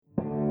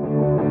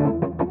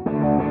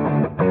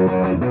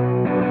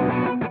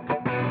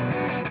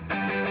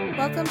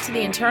Welcome to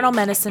the Internal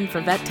Medicine for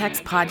Vet Techs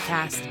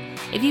podcast.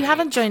 If you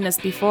haven't joined us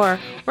before,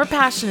 we're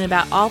passionate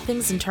about all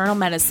things internal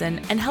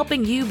medicine and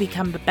helping you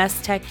become the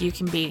best tech you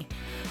can be.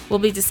 We'll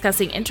be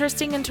discussing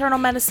interesting internal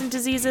medicine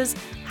diseases,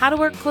 how to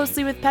work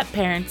closely with pet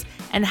parents,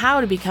 and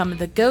how to become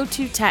the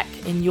go-to tech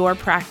in your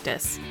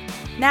practice.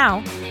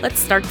 Now, let's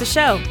start the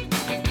show.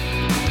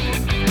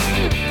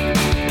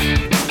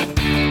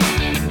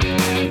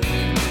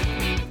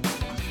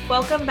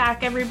 Welcome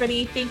back,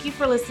 everybody. Thank you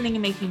for listening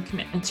and making a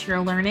commitment to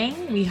your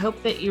learning. We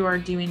hope that you are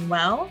doing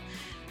well.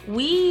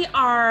 We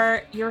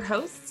are your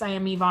hosts. I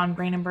am Yvonne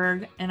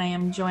Brandenburg, and I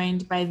am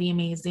joined by the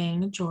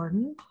amazing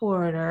Jordan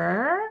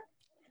Porter.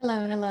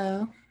 Hello,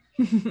 hello.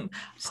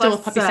 Still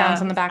with puppy sounds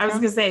in the background. I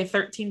was going to say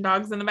 13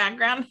 dogs in the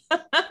background.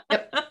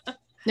 Yep.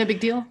 No big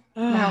deal.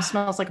 My house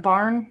smells like a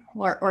barn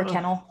or a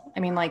kennel.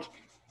 I mean, like,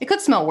 it could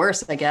smell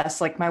worse, I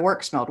guess. Like, my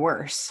work smelled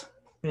worse.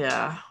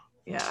 Yeah.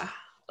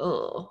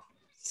 Ugh.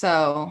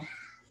 So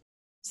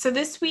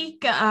this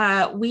week,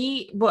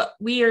 we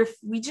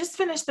just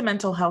finished the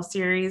mental health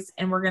series,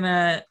 and we're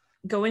gonna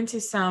go into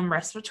some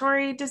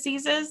respiratory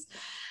diseases.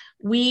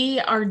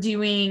 We're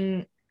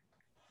gonna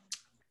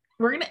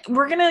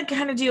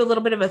kind of do a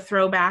little bit of a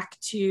throwback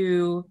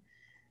to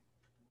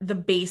the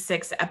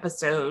basics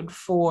episode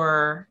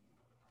for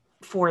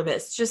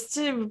this, just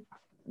to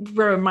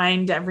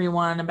remind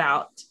everyone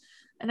about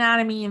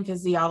anatomy and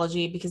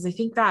physiology, because I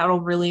think that'll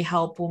really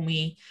help when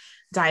we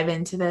dive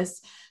into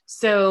this.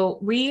 So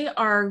we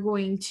are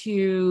going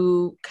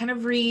to kind of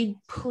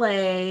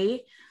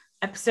replay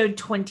episode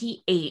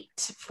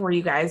 28 for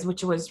you guys,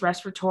 which was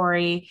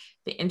respiratory,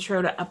 the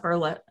intro to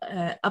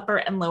upper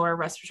and lower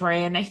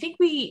respiratory. And I think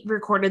we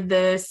recorded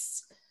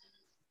this,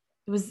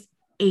 it was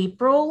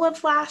April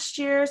of last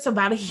year, so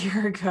about a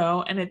year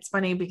ago. And it's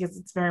funny because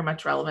it's very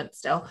much relevant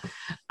still.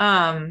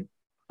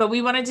 But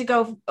we wanted to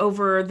go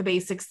over the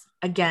basics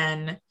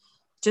again,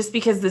 just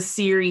because the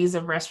series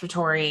of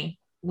respiratory,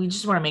 we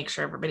just want to make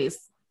sure everybody's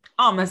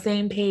on the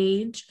same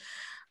page.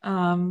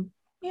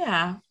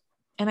 Yeah.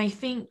 And I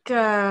think,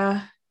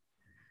 do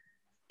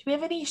we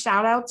have any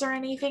shout outs or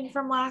anything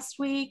from last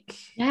week?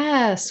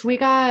 yes, we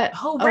got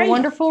a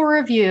wonderful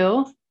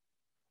review.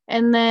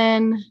 And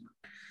then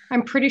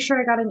I'm pretty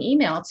sure I got an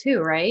email too,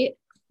 right?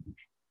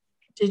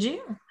 Did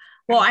you?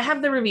 Well, I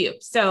have the review.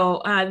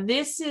 So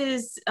this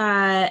is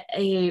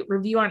a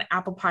review on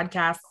Apple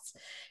Podcasts,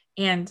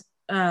 and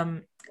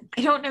I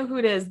don't know who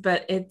it is,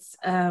 but it's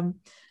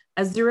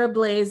Azura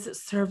Blaze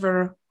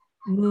Server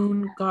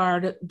Moon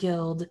Guard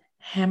Guild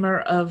Hammer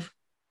of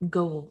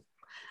Gold.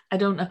 I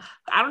don't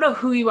know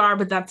who you are,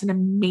 but that's an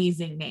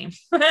amazing name.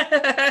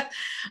 But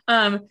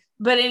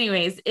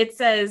anyways, it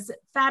says,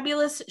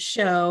 fabulous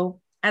show.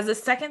 As a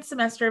second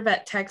semester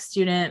vet tech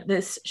student,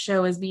 this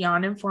show is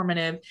beyond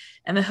informative,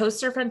 and the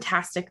hosts are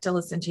fantastic to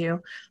listen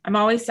to. I'm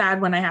always sad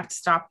when I have to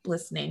stop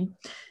listening.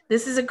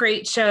 This is a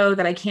great show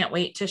that I can't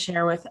wait to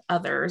share with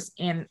others.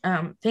 And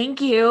thank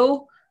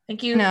you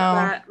for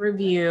that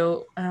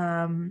review.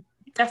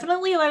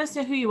 Definitely let us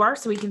know who you are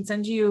so we can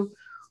send you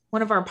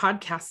one of our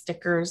podcast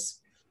stickers.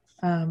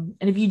 And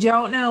if you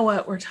don't know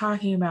what we're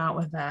talking about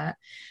with that,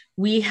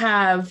 we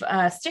have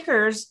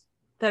stickers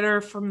that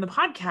are from the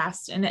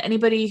podcast, and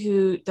anybody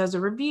who does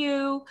a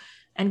review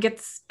and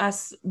gets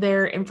us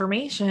their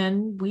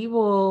information, we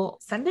will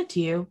send it to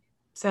you.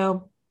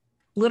 So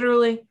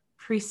literally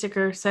free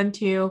sticker sent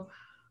to you.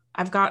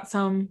 I've got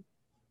some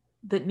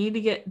that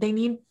they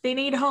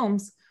need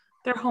homes.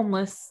 They're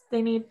homeless.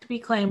 They need to be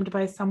claimed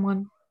by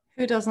someone.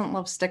 Who doesn't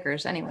love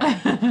stickers anyway?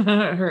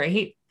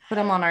 Right. Put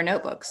them on our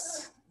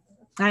notebooks.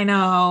 I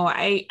know.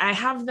 I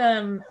have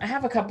them. I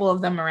have a couple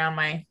of them around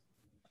my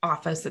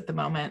office at the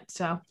moment.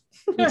 So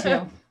me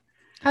too.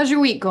 How's your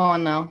week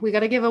going though? We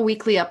got to give a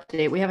weekly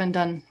update. We haven't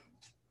done,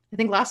 I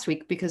think last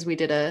week, because we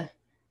did a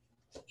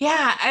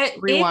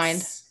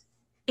rewind.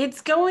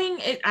 It's going.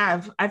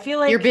 I feel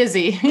like you're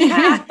busy.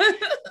 Yeah.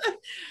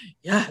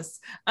 Yes.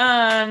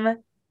 I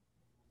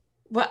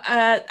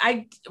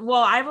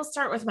will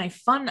start with my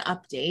fun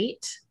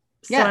update.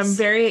 So yes. I'm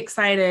very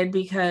excited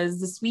because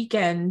this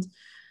weekend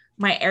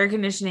my air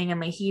conditioning and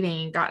my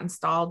heating got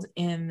installed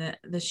in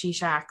the She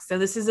Shack. So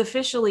this is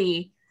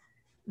officially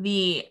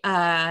the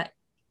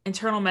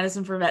Internal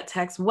Medicine for Vet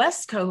Techs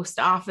West Coast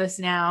office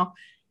now.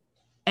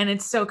 And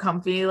it's so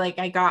comfy. Like,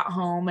 I got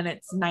home and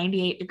it's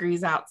 98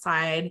 degrees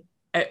outside.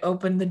 I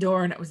opened the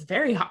door and it was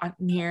very hot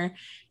in here.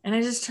 And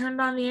I just turned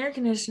on the air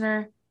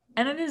conditioner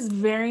and it is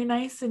very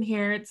nice in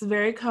here. It's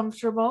very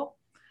comfortable.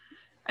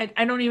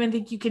 I don't even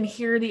think you can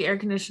hear the air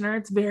conditioner.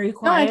 It's very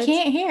quiet. No, I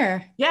can't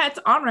hear. Yeah, it's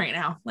on right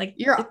now. Like,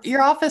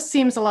 your office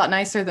seems a lot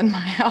nicer than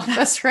my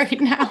office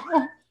right now.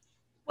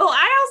 Well,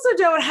 I also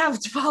don't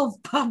have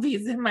 12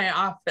 puppies in my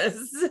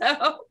office.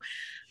 So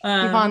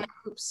Yvonne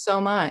poops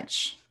so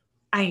much.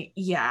 I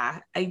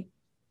can't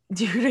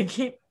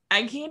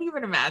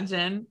even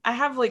imagine. I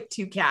have like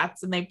 2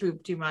 cats and they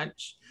poop too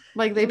much.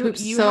 Like, they poop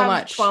you so have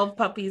much. 12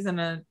 puppies and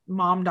a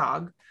mom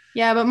dog.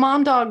 Yeah, but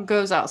mom dog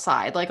goes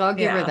outside. Like, I'll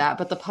give her that.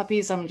 But the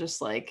puppies, I'm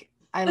just like,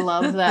 I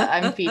love that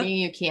I'm feeding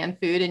you canned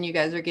food and you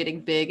guys are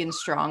getting big and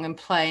strong and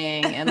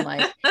playing. And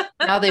like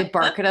now they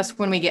bark at us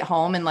when we get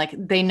home and like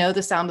they know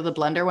the sound of the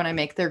blender when I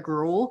make their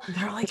gruel.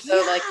 They're like, so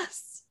like,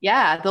 yes.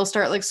 yeah, they'll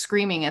start like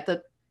screaming at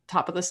the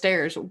top of the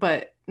stairs,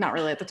 but not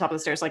really at the top of the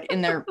stairs, like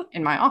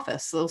in my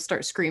office. They'll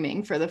start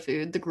screaming for the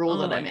food, the gruel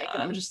that I make. God.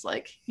 And I'm just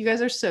like, you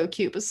guys are so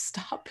cute, but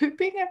stop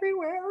pooping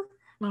everywhere.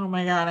 Oh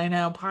my God, I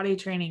know. Potty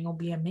training will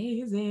be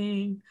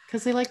amazing.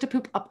 Because they like to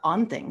poop up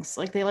on things.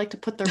 Like they like to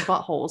put their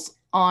buttholes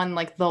on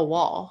like the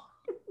wall.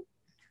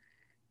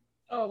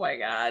 Oh my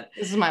God.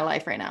 This is my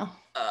life right now.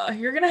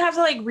 You're going to have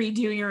to like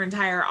redo your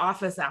entire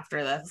office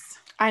after this.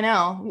 I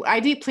know. I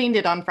deep cleaned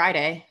it on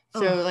Friday.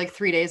 So like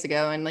 3 days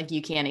ago. And like,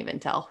 you can't even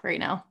tell right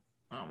now.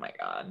 Oh my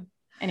God.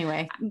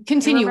 Anyway,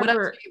 continue. What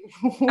are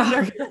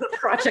the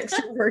projects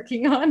you're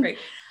working on? Right.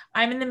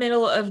 I'm in the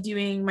middle of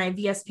doing my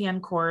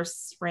VSPN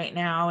course right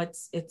now.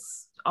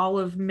 It's all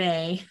of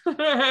May.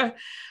 It's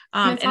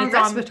on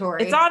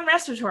respiratory. It's on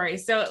respiratory.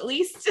 So at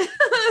least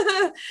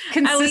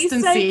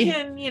consistency. I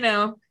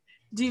can,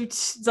 do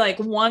like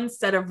one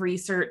set of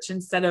research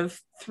instead of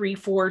 3,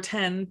 4,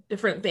 10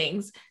 different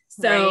things.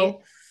 So right.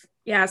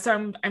 Yeah,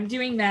 so I'm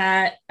doing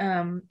that.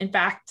 In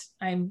fact,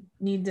 I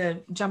need to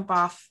jump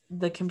off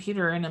the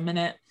computer in a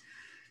minute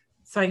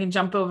so I can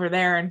jump over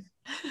there, and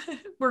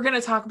we're going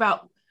to talk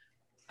about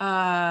what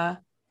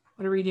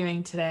are we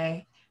doing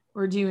today?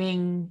 We're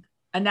doing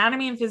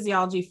anatomy and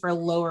physiology for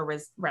lower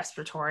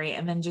respiratory,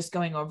 and then just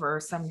going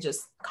over some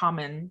just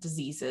common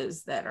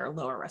diseases that are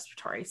lower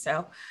respiratory.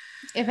 So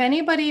if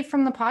anybody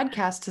from the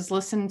podcast has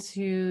listened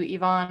to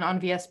Yvonne on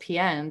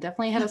VSPN,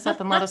 definitely hit us up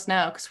and let us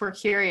know, because we're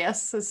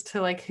curious as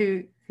to like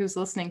who's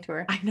listening to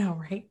her. I know,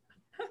 right?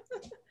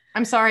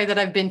 I'm sorry that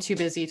I've been too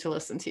busy to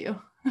listen to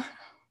you.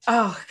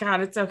 Oh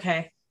God, it's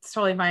okay. It's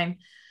totally fine.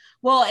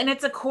 Well, and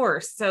it's a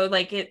course, so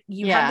like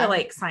you have to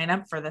like sign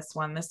up for this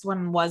one. This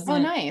one wasn't.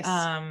 Oh,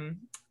 nice.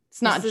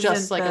 It's not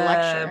just like a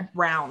lecture.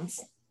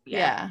 Rounds.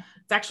 Yeah.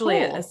 It's actually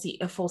cool.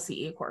 a full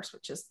CE course,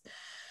 which is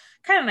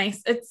kind of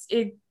nice.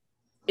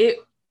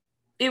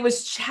 It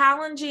was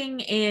challenging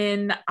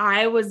in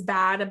I was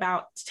bad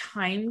about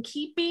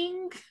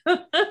timekeeping.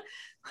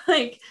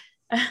 Like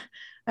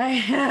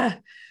I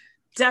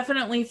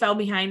definitely fell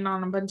behind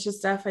on a bunch of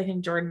stuff. I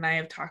think Jordan and I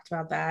have talked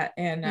about that.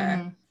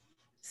 And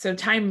so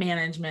time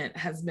management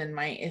has been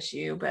my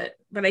issue, but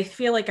I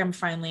feel like I'm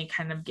finally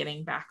kind of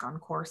getting back on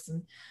course,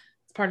 and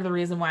it's part of the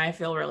reason why I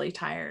feel really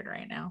tired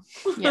right now.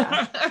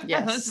 Yeah.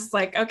 Yes. It's just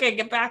like, okay,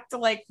 get back to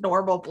like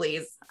normal,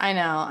 please. I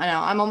know.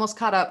 I'm almost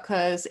caught up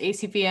because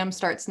ACVM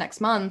starts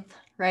next month,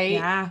 right?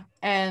 Yeah.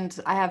 And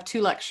I have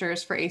 2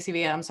 lectures for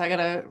ACVM, so I got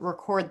to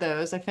record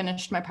those. I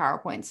finished my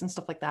PowerPoints and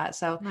stuff like that.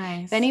 So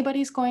nice. If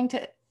anybody's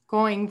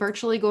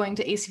virtually going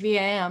to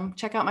ACVM,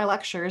 check out my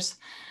lectures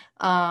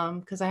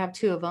because I have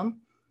 2 of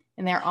them.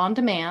 And they're on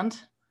demand.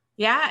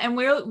 Yeah. And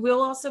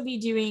we'll also be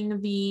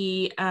doing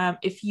the,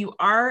 if you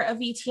are a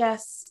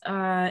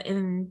VTS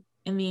in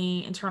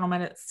the Internal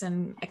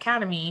Medicine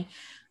Academy,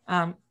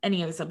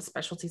 any of the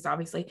subspecialties,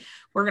 obviously,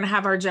 we're going to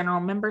have our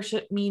general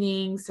membership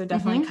meeting. So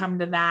definitely come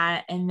to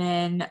that. And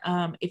then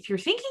if you're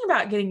thinking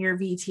about getting your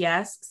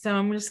VTS, so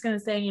I'm just going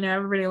to say,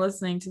 everybody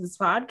listening to this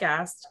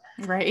podcast,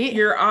 right?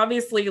 You're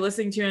obviously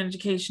listening to an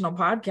educational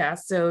podcast,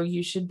 so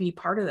you should be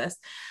part of this.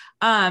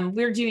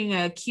 We're doing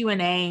a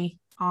Q&A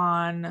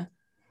on, I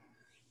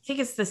think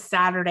it's the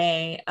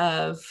Saturday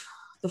of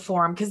the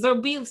forum, because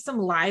there'll be some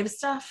live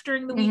stuff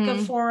during the week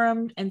of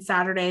forum, and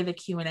Saturday the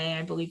Q&A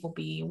I believe will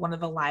be one of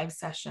the live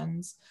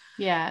sessions.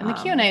 Yeah, and the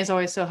Q&A is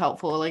always so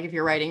helpful, like if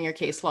you're writing your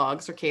case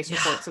logs or case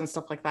reports and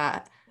stuff like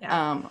that.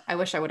 I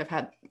wish I would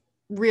have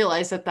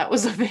realized that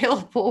was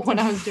available when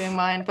I was doing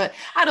mine, but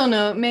I don't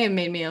know, it may have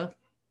made me a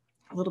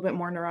little bit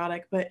more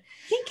neurotic, but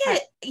I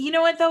think you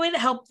know what though,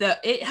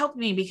 it helped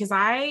me because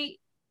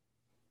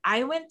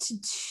I went to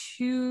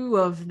 2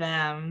 of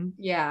them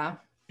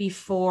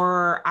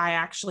before I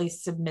actually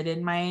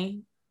submitted I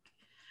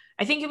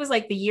think it was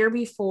like the year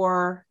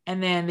before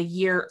and then the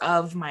year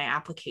of my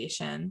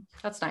application.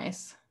 That's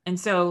nice. And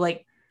so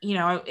like,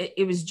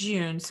 it was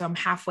June, so I'm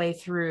halfway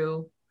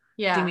through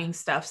doing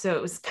stuff. So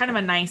it was kind of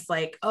a nice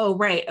like, oh,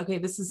 right. Okay.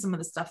 This is some of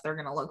the stuff they're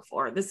going to look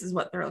for. This is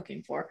what they're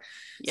looking for.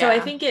 Yeah. So I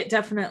think it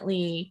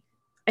definitely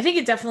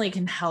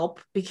can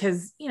help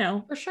because,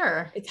 for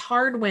sure, it's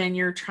hard when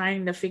you're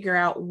trying to figure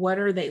out what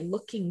are they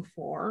looking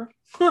for.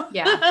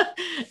 Yeah.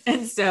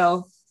 And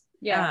so,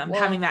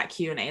 having that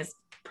Q&A is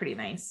pretty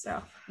nice.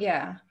 So,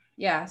 yeah.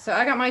 So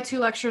I got my 2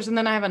 lectures and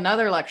then I have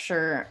another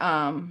lecture,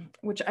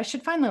 which I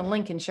should find the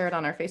link and share it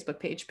on our Facebook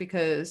page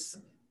because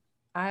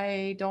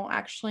I don't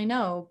actually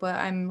know, but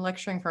I'm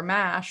lecturing for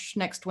MASH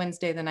next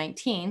Wednesday, the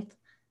 19th.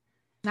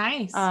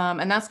 Nice.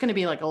 And that's going to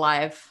be like a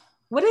live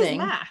What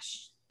thing. Is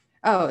MASH?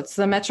 Oh, it's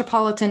the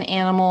Metropolitan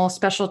Animal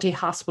Specialty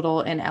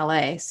Hospital in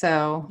LA.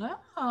 So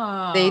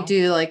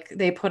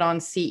they put on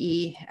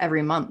CE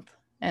every month.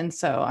 And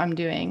so I'm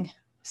doing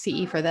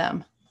CE for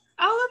them.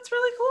 Oh, that's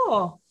really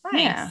cool.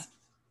 Nice.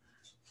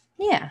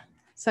 Yeah.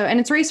 So, and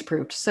it's race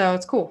approved. So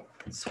it's cool.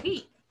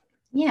 Sweet.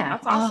 Yeah,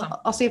 that's awesome.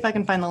 I'll see if I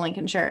can find the link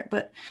and share it.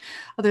 But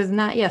other than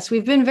that, yes,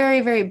 we've been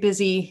very, very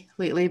busy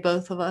lately,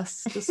 both of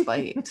us,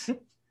 despite,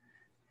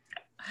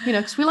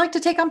 because we like to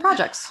take on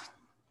projects.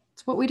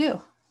 It's what we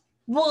do.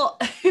 Well,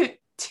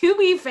 to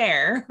be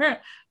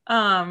fair,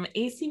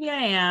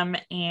 ACVIM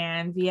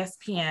and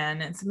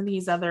VSPN and some of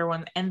these other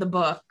ones and the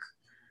book,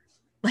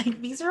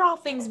 like these are all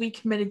things we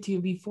committed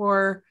to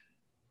before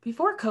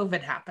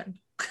COVID happened.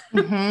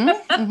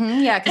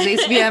 Yeah, because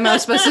ACVM I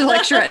was supposed to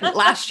lecture it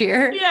last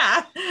year.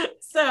 Yeah.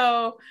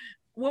 So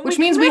which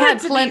means we had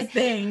plenty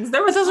things.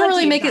 There was doesn't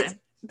really make it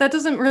that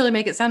doesn't really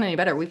make it sound any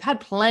better. We've had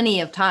plenty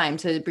of time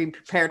to be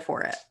prepared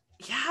for it.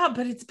 Yeah,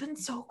 but it's been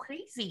so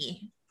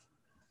crazy.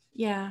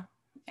 Yeah.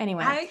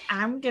 Anyway,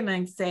 I'm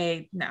gonna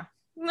say no.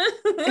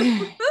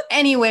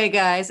 Anyway,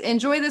 guys,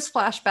 enjoy this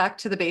flashback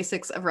to the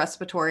basics of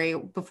respiratory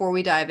before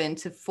we dive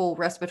into full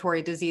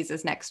respiratory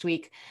diseases next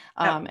week,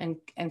 and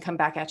come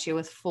back at you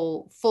with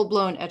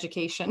full-blown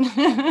education.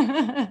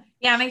 Yeah,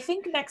 and I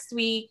think next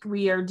week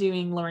we are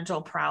doing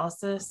laryngeal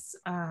paralysis.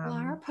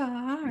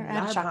 LARPAR. I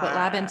had a chocolate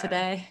lab in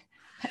today.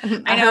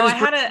 I know. I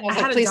had a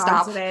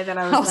dog today that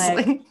I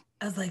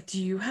was like,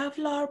 do you have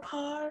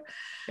LARPAR?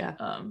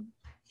 Yeah.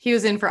 He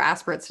was in for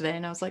aspirates today,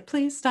 and I was like,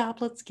 please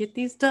stop. Let's get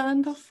these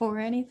done before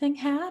anything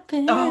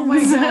happens. Oh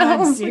my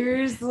God,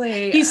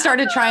 seriously. He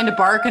started trying to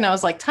bark, and I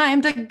was like,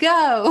 time to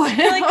go.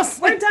 Like,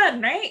 we're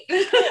done, right?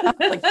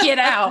 Like, get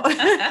out.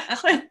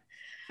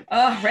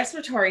 Oh,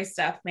 respiratory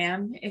stuff,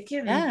 man. It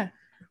can. Yeah.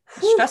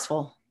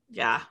 Stressful.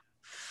 Yeah.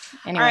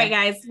 Anyway. All right,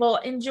 guys. Well,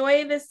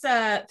 enjoy this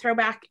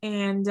throwback,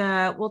 and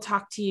we'll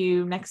talk to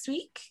you next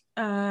week.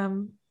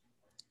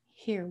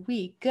 Here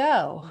we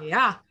go.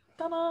 Yeah.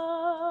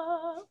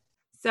 Ta-da!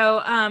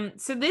 So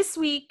this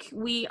week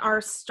we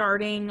are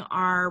starting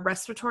our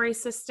respiratory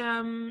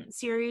system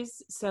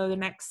series. So the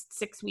next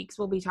 6 weeks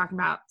we'll be talking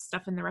about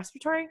stuff in the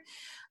respiratory.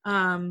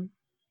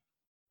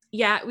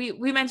 Yeah,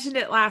 we mentioned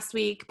it last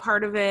week.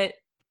 Part of it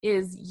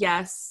is,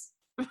 yes,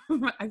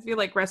 I feel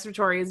like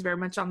respiratory is very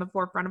much on the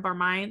forefront of our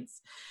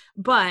minds,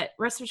 but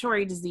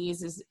respiratory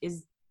disease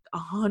is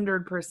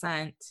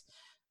 100%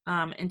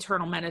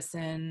 internal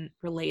medicine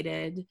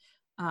related.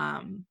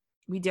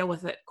 We deal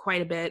with it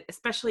quite a bit,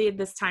 especially at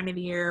this time of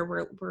the year.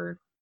 We're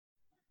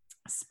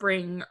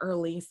spring,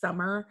 early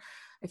summer.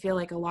 I feel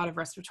like a lot of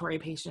respiratory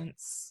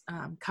patients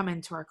come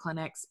into our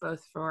clinics,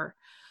 both for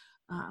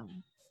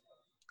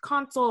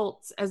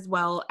consults as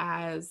well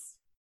as,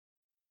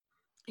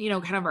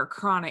 kind of our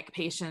chronic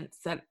patients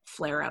that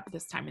flare up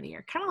this time of the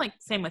year. Kind of like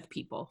same with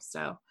people.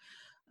 So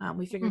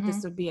we figured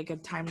this would be a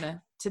good time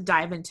to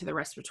dive into the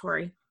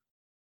respiratory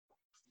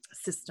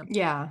system.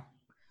 Yeah.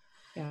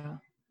 Yeah,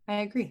 I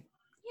agree.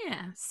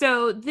 Yeah.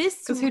 So this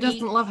because who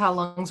doesn't love how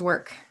lungs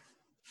work?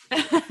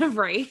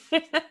 Right.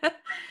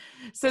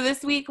 So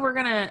this week we're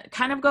going to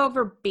kind of go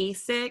over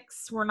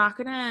basics. We're not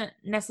going to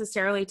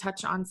necessarily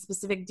touch on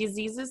specific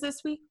diseases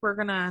this week. We're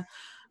going to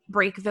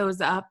break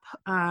those up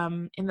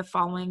in the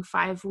following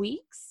 5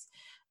 weeks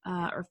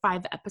or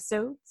 5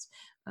 episodes,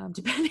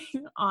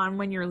 depending on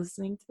when you're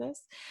listening to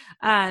this.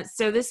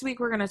 So this week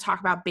we're going to talk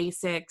about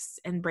basics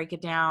and break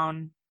it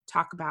down,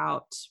 talk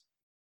about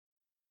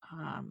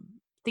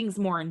things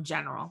more in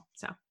general.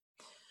 So,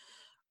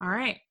 all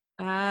right.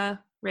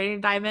 Ready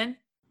to dive in?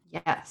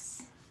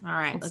 Yes. All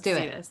right. Let's do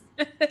this.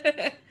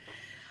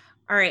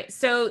 All right.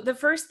 So the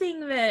first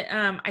thing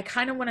that I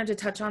kind of wanted to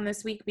touch on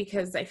this week,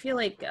 because I feel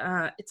like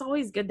it's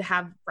always good to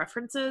have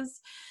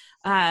references.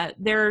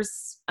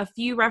 There's a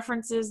few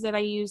references that I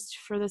used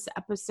for this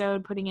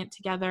episode, putting it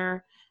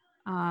together.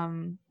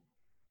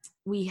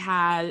 We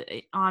had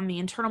on the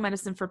Internal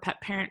Medicine for Pet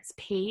Parents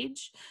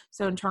page.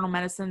 So internal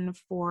medicine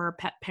for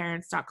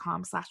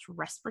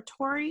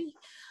petparents.com/respiratory.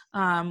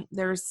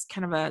 There's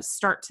kind of a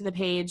start to the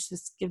page.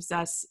 This gives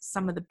us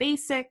some of the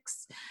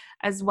basics,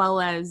 as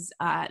well as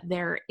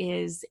there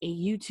is a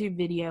YouTube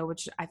video,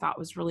 which I thought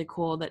was really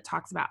cool, that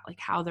talks about like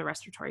how the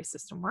respiratory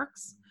system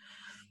works.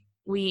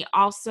 We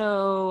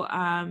also,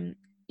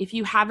 if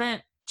you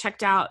haven't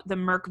checked out the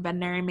Merck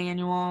Veterinary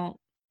Manual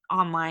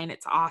online,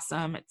 it's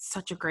awesome. It's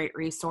such a great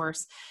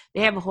resource.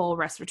 They have a whole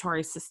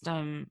respiratory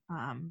system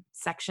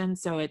section.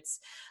 So it's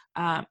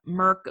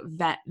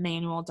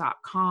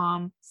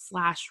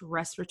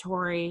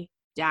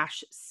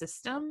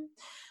merckvetmanual.com/respiratory-system,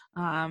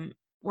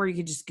 or you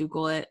could just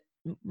Google it,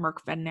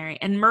 Merck Veterinary.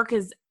 And Merck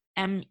is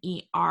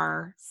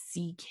MERCK,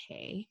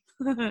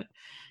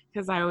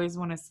 because I always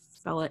want to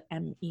spell it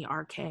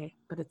MERK,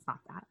 but it's not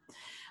that.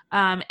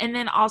 And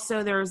then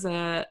also there's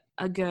a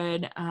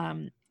good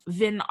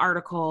VIN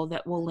article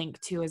that we'll link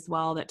to as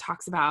well, that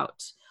talks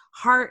about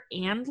heart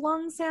and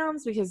lung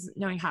sounds, because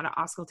knowing how to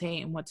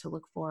auscultate and what to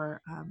look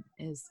for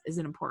is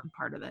an important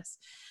part of this.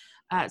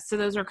 So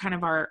those are kind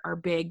of our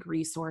big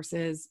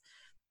resources,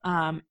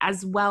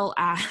 as well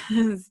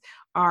as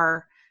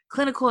our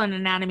clinical and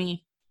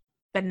anatomy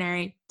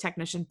veterinary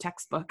technician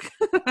textbook.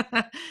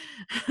 I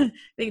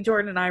think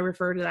Jordan and I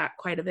refer to that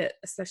quite a bit,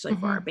 especially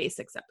for our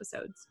basics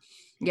episodes.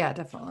 Yeah,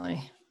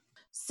 definitely.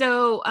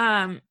 So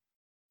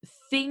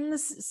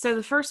so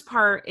the first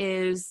part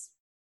is,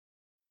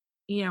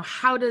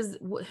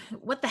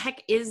 what the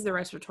heck is the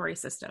respiratory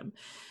system?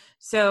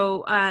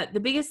 So the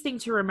biggest thing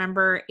to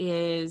remember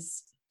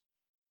is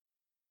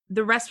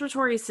the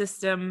respiratory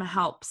system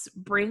helps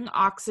bring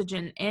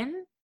oxygen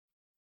in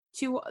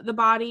to the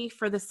body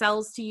for the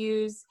cells to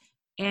use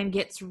and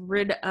gets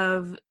rid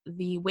of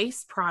the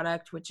waste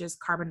product, which is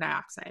carbon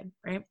dioxide,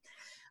 right?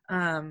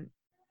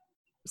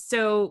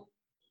 So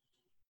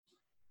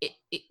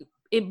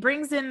it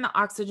brings in the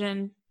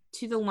oxygen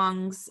to the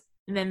lungs,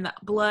 and then the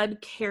blood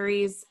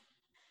carries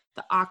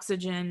the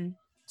oxygen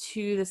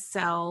to the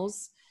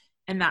cells,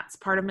 and that's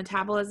part of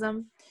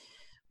metabolism.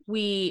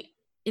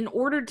 In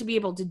order to be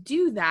able to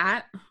do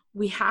that,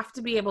 we have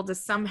to be able to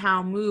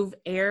somehow move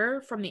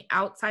air from the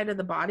outside of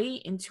the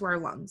body into our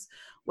lungs,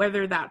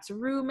 whether that's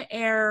room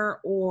air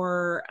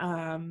or,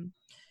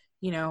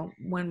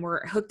 when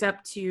we're hooked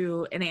up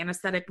to an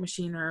anesthetic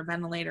machine or a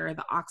ventilator,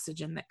 the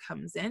oxygen that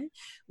comes in,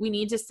 we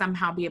need to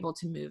somehow be able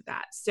to move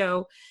that.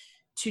 So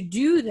to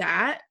do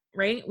that,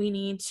 right, we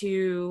need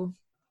to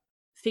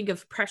think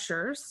of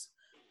pressures.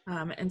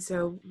 And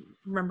so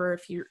remember,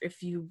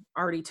 if you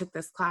already took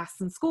this class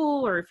in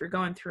school, or if you're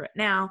going through it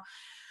now,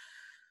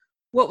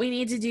 what we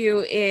need to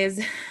do is,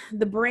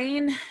 the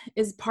brain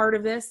is part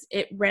of this.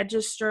 It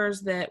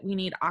registers that we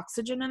need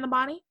oxygen in the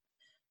body.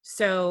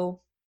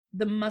 So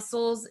the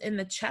muscles in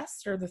the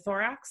chest or the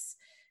thorax,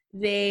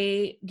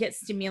 they get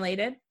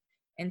stimulated.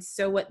 And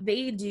so what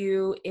they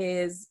do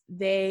is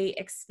they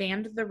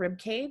expand the rib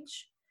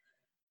cage.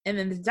 And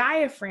then the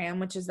diaphragm,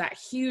 which is that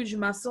huge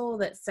muscle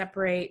that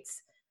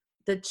separates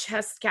the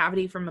chest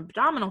cavity from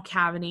abdominal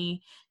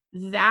cavity,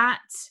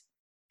 that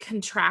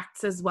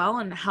contracts as well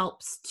and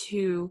helps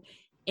to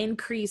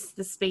increase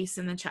the space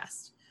in the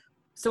chest.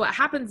 So what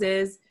happens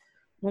is,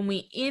 when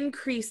we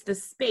increase the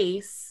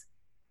space,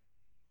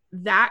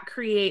 that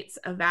creates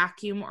a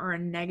vacuum or a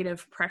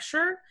negative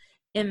pressure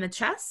in the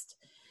chest.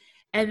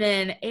 And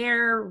then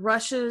air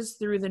rushes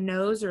through the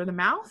nose or the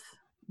mouth,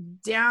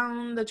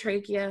 down the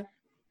trachea,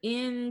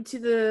 into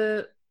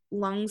the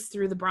lungs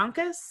through the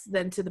bronchus,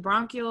 then to the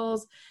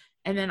bronchioles,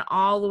 and then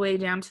all the way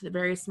down to the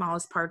very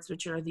smallest parts,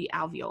 which are the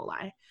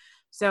alveoli.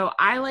 So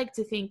I like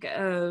to think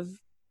of,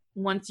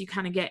 once you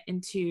kind of get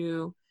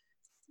into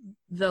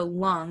the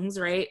lungs,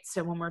 right?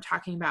 So when we're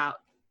talking about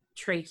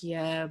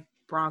trachea,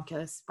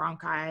 bronchus,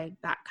 bronchi,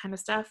 that kind of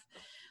stuff,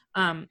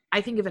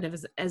 I think of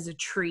it as a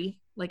tree.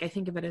 Like, I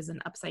think of it as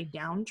an upside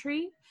down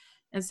tree.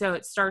 And so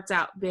it starts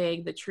out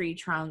big, the tree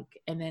trunk,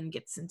 and then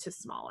gets into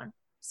smaller.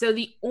 So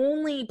the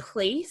only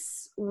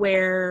place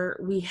where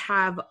we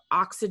have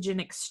oxygen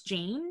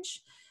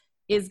exchange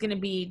is going to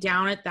be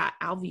down at that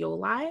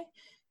alveoli.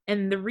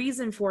 And the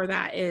reason for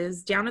that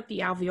is, down at the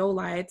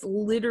alveoli, it's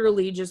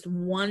literally just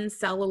one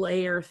cell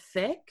layer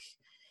thick.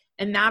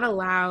 And that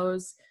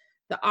allows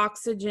the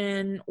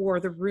oxygen or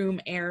the room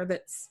air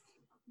that's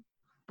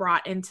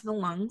brought into the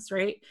lungs,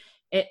 right?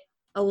 It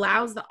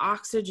allows the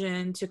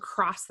oxygen to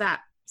cross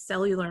that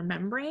cellular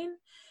membrane.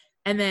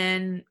 And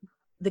then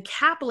the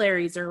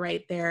capillaries are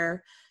right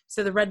there.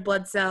 So the red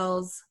blood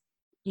cells,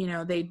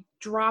 they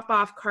drop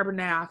off carbon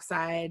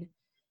dioxide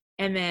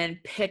and then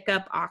pick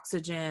up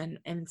oxygen.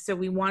 And so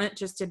we want it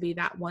just to be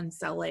that one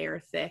cell layer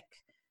thick,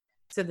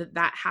 so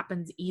that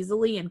happens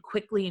easily and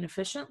quickly and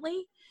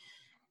efficiently.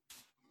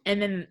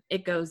 And then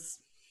it goes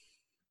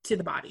to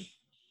the body.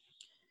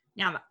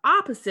 Now, the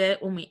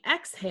opposite, when we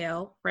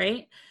exhale,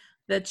 right,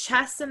 the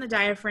chest and the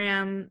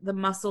diaphragm, the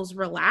muscles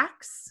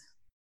relax,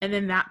 and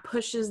then that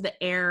pushes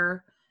the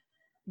air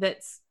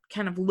that's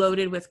kind of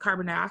loaded with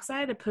carbon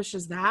dioxide, it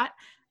pushes that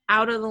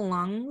out of the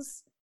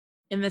lungs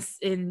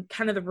in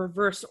kind of the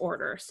reverse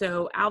order.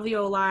 So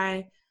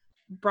alveoli,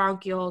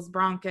 bronchioles,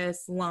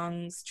 bronchus,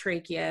 lungs,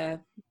 trachea,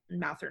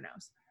 mouth or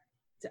nose.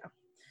 So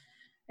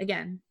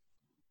again,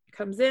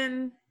 comes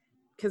in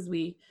because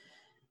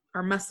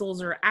our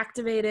muscles are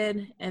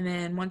activated, and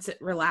then once it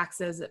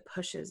relaxes, it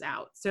pushes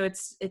out. So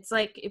it's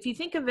like, if you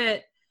think of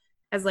it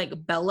as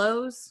like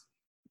bellows,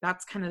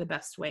 that's kind of the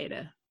best way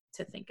to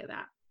think of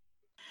that.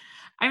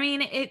 I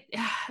mean,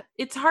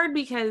 it's hard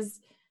because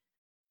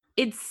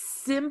it's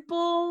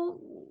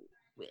simple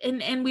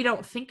and we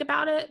don't think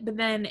about it, but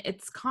then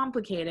it's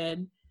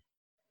complicated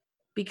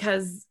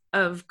because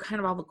of kind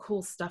of all the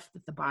cool stuff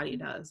that the body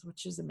does,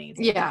 which is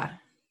amazing.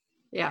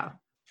 Yeah.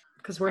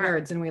 Because we're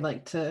nerds and we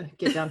like to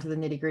get down to the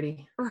nitty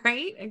gritty.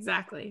 Right?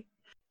 Exactly.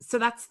 So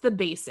that's the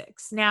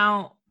basics.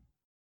 Now,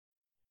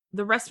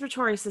 the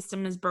respiratory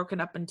system is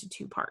broken up into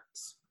two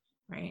parts,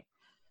 right?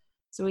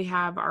 So we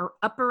have our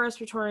upper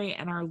respiratory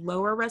and our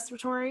lower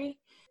respiratory.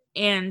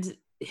 And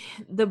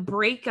the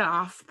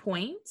break-off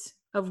point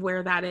of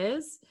where that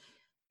is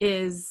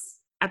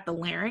at the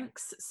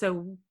larynx.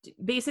 So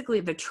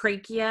basically the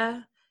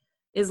trachea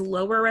is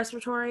lower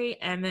respiratory,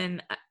 and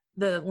then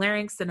the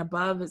larynx and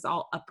above is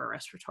all upper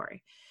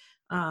respiratory.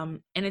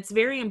 And it's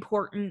very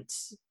important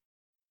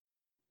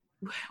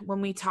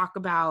when we talk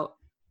about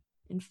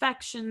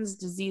infections,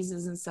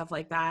 diseases, and stuff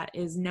like that,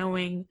 is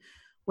knowing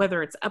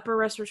whether it's upper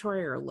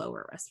respiratory or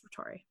lower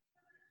respiratory.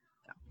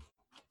 So.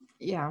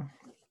 Yeah.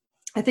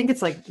 I think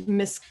it's like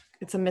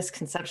It's a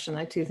misconception,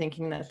 though, too,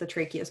 thinking that the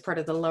trachea is part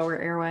of the lower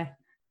airway.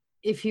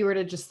 If you were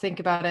to just think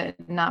about it,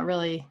 not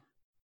really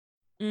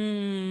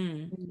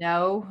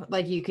know,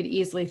 like you could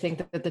easily think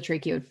that the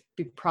trachea would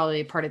be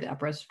probably part of the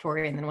upper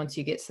respiratory, and then once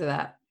you get to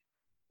that,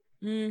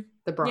 the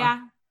bra.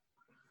 Yeah,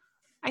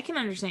 I can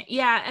understand.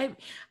 Yeah,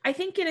 I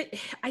think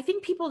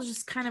people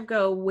just kind of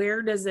go,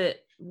 where does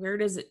it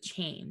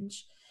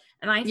change?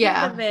 And I think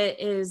of it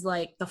is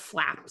like the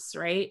flaps,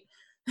 right?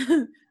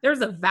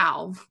 There's a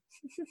valve.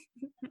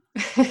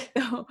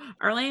 So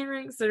our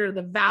larynx are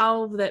the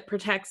valve that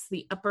protects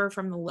the upper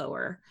from the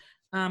lower.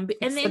 And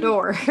it's then the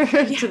door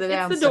to the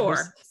downstairs. It's the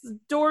door. It's the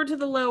door to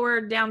the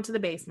lower, down to the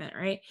basement,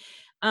 right?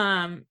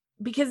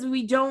 Because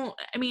we don't,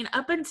 I mean,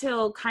 up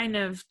until kind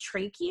of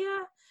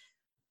trachea,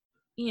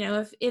 you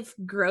know, if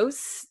gross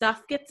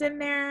stuff gets in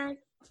there,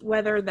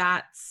 whether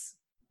that's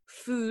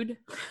food,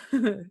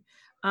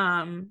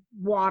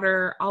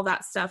 water, all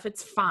that stuff,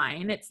 it's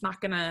fine. It's not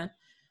gonna,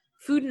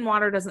 food and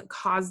water doesn't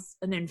cause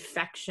an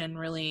infection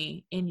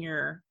really in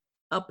your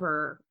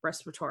upper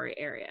respiratory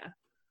area.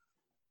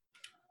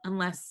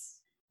 Unless,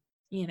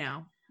 you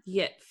know,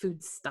 you get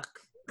food stuck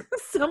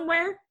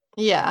somewhere.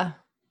 Yeah.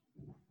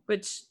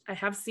 Which I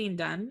have seen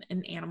done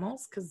in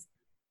animals, because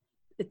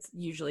it's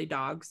usually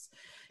dogs.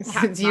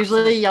 It's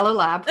usually a yellow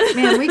lab.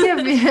 Man, we give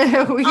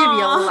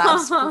yellow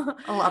labs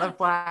a lot of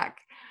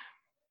flack.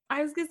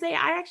 I was gonna say,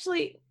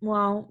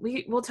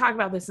 we'll talk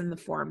about this in the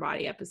foreign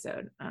body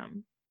episode.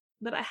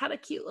 But I had a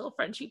cute little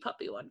Frenchie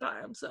puppy one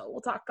time, so we'll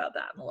talk about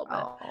that in a little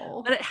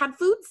bit. But it had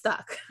food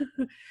stuck.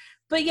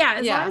 But yeah,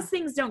 as long as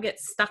things don't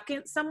get stuck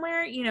in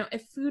somewhere, you know,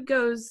 if food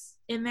goes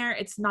in there,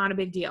 it's not a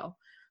big deal.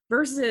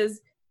 Versus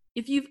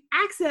if you've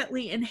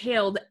accidentally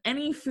inhaled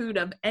any food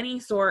of any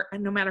sort,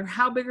 and no matter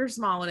how big or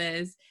small it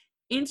is,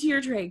 into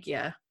your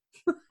trachea,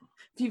 if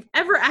you've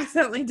ever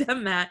accidentally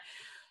done that,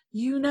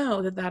 you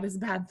know that is a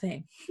bad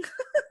thing.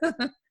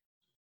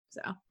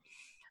 So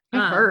it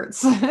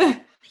hurts.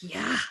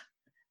 Yeah.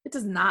 It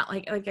does not,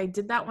 like I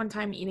did that one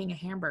time eating a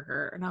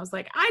hamburger, and I was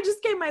like, I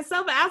just gave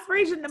myself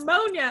aspiration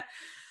pneumonia.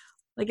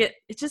 Like it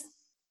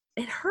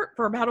hurt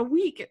for about a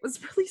week. It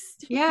was really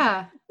stupid.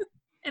 Yeah.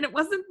 And it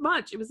wasn't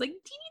much. It was like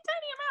teeny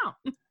tiny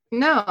amount.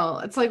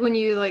 No, it's like when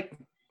you like,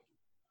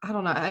 I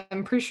don't know.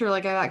 I'm pretty sure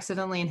like I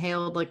accidentally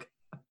inhaled like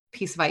a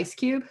piece of ice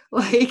cube.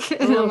 Like,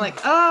 and I'm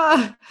like,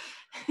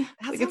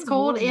 like it's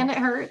cold and it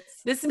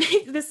hurts.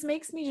 This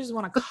makes me just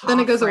want to cough. Then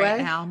it goes away.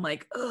 Now I'm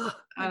like, ugh,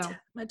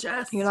 my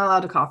chest. You're not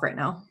allowed to cough right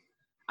now.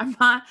 I'm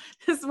not.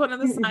 This is one of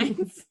the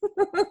signs.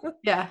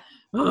 Yeah.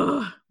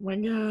 Oh my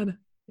God.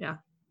 Yeah.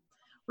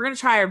 We're going to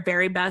try our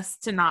very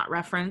best to not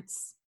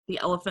reference the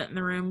elephant in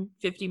the room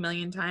 50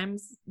 million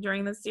times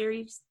during this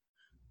series.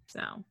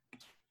 So.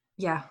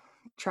 Yeah.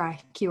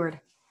 Try. Keyword.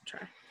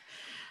 Try.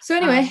 So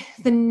anyway,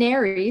 the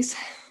nares.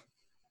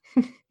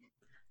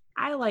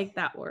 I like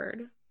that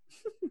word.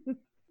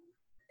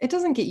 It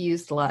doesn't get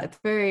used a lot. It's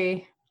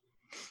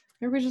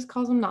everybody just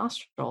calls them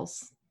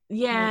nostrils.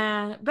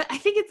 Yeah, but I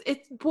think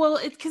it's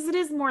because it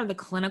is more the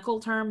clinical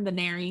term, the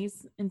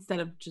nares, instead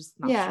of just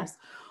nostrils,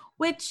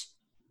 which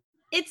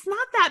it's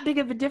not that big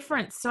of a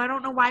difference. So I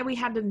don't know why we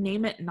had to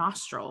name it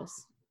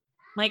nostrils.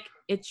 Like,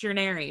 it's your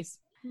nares.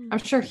 I'm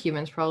sure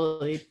humans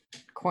probably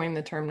coined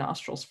the term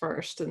nostrils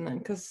first, and then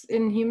because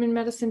in human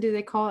medicine, do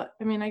they call it?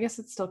 I mean, I guess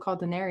it's still called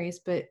the nares,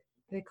 but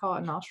they call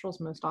it nostrils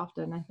most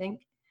often, I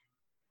think.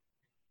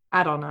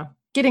 I don't know.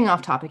 Getting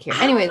off topic here.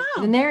 Anyway,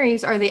 the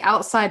nares are the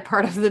outside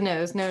part of the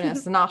nose, known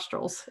as the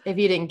nostrils, if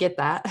you didn't get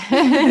that.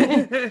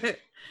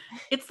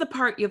 It's the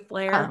part you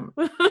flare.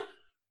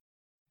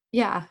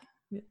 Yeah.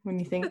 When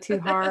you think too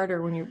hard,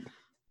 or when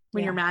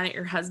you're mad at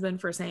your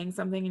husband for saying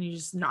something and you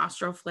just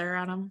nostril flare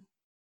at him.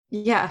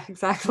 Yeah,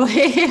 exactly.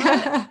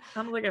 I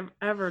don't think I've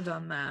ever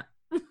done that.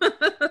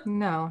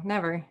 No,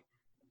 never.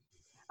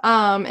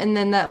 And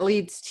then that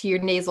leads to your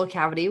nasal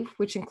cavity,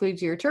 which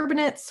includes your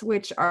turbinates,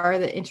 which are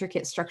the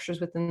intricate structures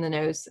within the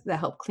nose that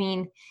help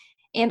clean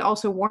and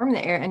also warm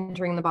the air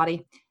entering the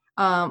body.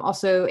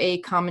 Also a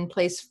common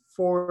place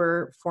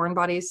for foreign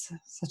bodies,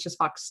 such as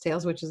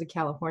foxtails, which is a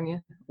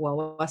California,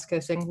 West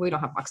Coast thing. We don't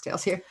have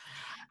foxtails here.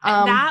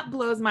 That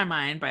blows my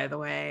mind, by the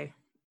way.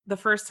 The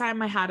first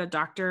time I had a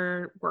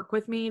doctor work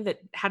with me that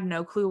had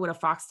no clue what a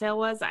foxtail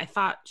was, I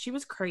thought she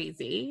was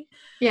crazy.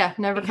 Yeah,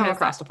 never come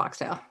across a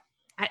foxtail.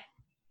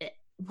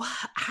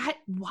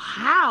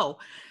 Wow.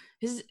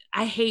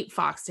 I hate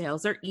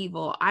foxtails. They're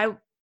evil. I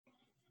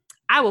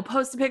will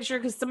post a picture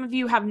because some of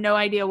you have no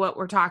idea what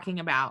we're talking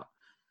about.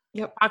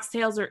 Yep.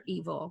 Foxtails are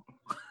evil.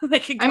 They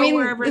can go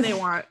wherever they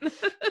want.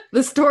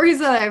 The stories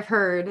that I've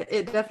heard,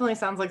 it definitely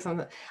sounds like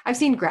something. I've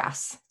seen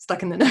grass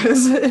stuck in the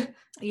nose.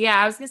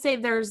 Yeah, I was gonna say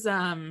there's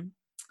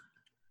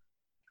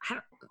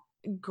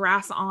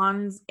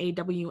grass-awns,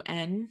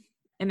 AWN,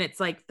 and it's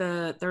like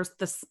there's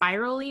the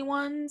spirally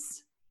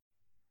ones.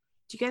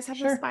 Do you guys have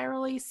the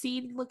spirally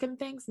seed looking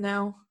things?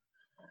 No.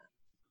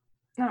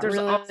 There's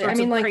really. All sorts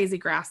of crazy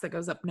grass that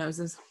goes up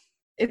noses.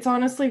 It's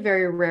honestly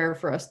very rare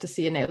for us to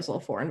see a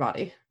nasal foreign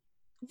body.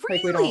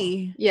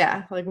 Really?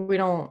 We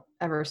don't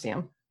ever see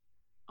them.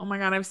 Oh my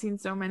God, I've seen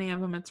so many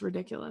of them. It's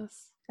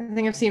ridiculous. I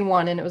think I've seen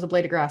one, and it was a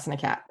blade of grass and a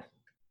cat.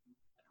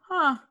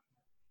 Huh.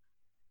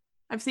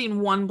 I've seen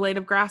one blade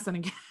of grass and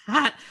a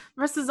cat.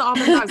 The rest is all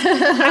the dogs.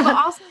 I've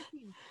also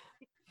seen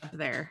up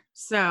there.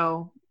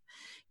 So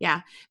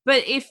yeah.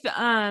 But if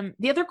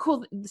the other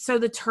cool, so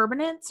the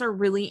turbinates are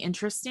really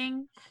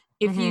interesting.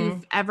 If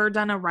you've ever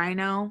done a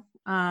rhino,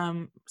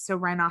 so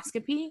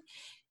rhinoscopy,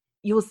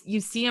 you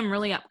see them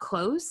really up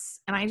close,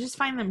 and I just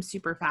find them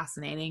super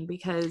fascinating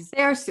because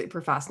they are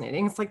super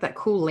fascinating. It's like that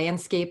cool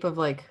landscape of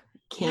like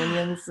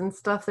canyons and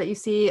stuff that you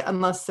see,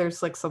 unless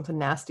there's like something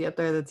nasty up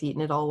there that's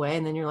eating it all away,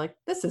 and then you're like,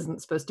 this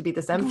isn't supposed to be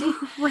this empty.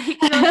 Right.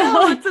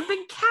 No, it's a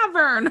big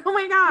cavern. Oh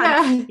my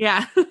god.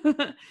 Yeah.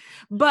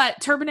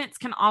 But turbinates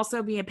can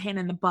also be a pain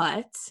in the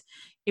butt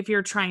if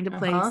you're trying to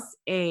place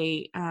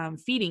a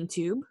feeding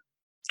tube,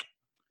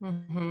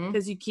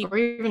 because you keep or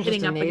even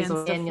hitting just a up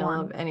nasal against the cannula form.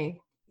 of any.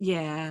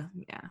 Yeah.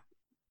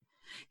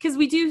 Because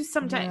we do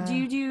sometimes. Do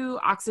you do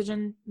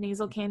oxygen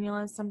nasal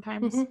cannulas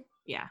sometimes?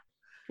 Yeah.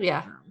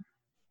 Yeah.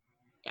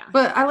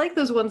 But I like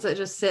those ones that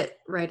just sit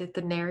right at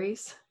the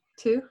nares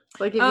too.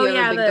 Like if you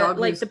have a big dog,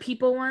 like the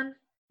people one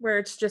where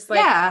it's just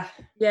like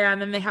and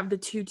then they have the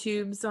two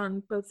tubes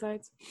on both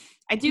sides.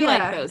 I do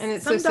like those. And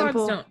it's some so dogs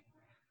simple. Don't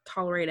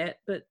tolerate it,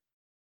 but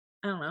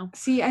I don't know.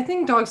 See, I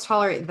think dogs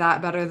tolerate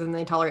that better than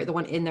they tolerate the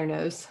one in their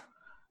nose.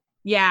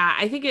 Yeah,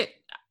 I think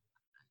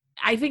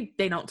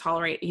they don't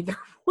tolerate either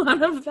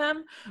one of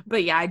them.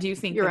 But yeah, I do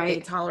think they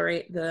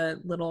tolerate the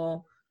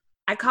little,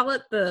 I call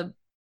it the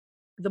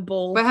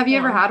bowl. But have you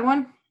ever had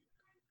one?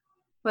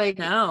 Like,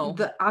 no.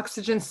 The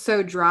oxygen's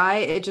so dry.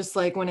 It just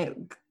like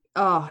when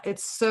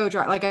it's so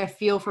dry. Like I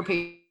feel for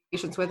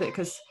patients with it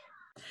because.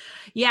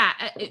 Yeah.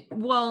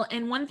 Well,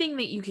 and one thing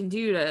that you can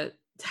do to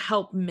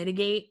help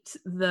mitigate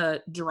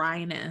the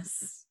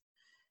dryness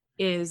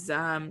is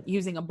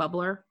using a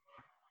bubbler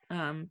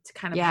to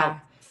kind of help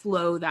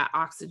flow that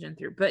oxygen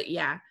through. But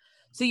yeah,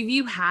 so if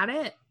you had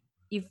it,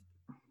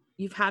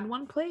 you've had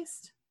one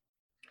placed?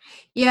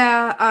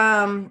 Yeah.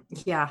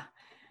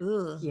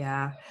 Ugh.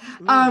 Yeah.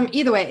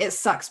 Either way, it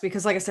sucks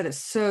because like I said, it's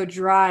so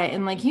dry,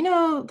 and like,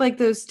 like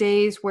those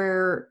days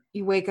where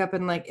you wake up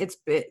and like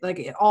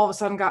it all of a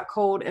sudden got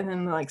cold, and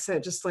then like, so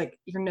just like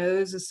your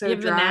nose is so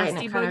dry and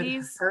it kind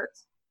of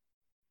hurts.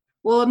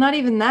 Well, not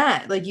even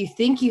that. Like you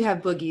think you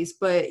have boogies,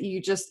 but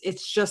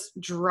it's just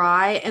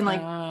dry and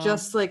like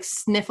just like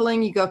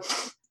sniffling, you go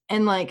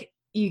and like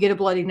you get a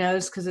bloody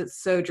nose because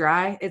it's so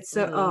dry. It's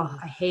so,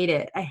 I hate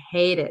it. I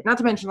hate it. Not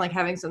to mention like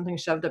having something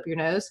shoved up your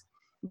nose,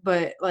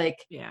 but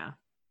like, the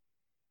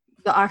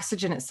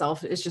oxygen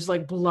itself is just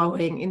like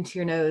blowing into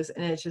your nose,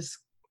 and it's just,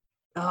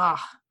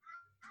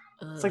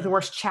 it's like the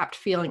worst chapped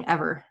feeling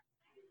ever.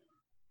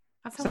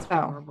 That sounds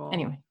horrible.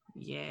 Anyway,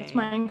 that's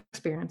my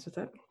experience with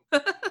it.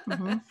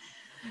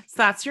 So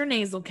that's your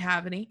nasal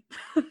cavity.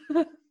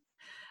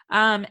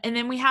 And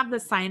then we have the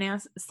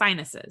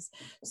sinuses.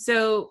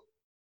 So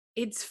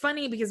it's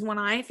funny because when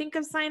I think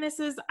of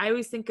sinuses, I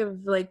always think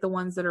of like the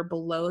ones that are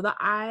below the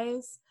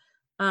eyes.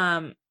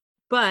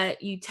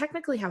 But you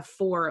technically have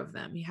 4 of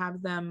them. You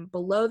have them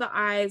below the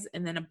eyes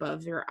and then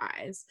above your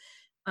eyes.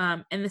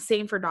 And the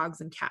same for dogs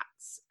and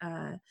cats.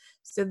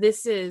 So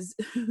this is,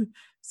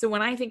 so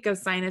when I think of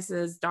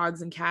sinuses,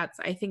 dogs and cats,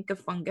 I think of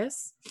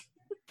fungus.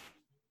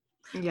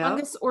 Yeah.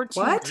 Fungus or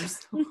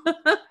tumors.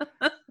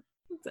 What?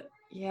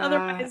 Yeah.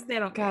 Otherwise, they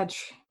don't. God.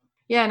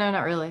 Yeah, no,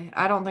 not really.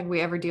 I don't think we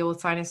ever deal with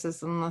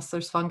sinuses unless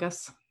there's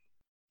fungus.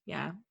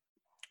 Yeah.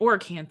 Or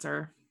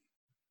cancer.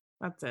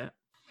 That's it.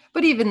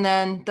 But even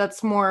then,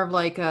 that's more of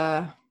like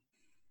I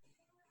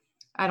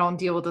don't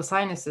deal with the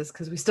sinuses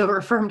because we still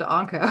refer them to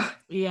onco.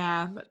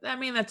 Yeah, but I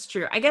mean, that's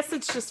true. I guess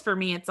it's just for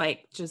me, it's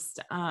like just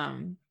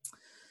the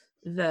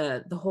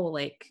whole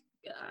like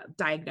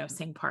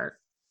diagnosing part.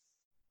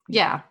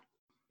 Yeah.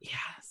 Yeah,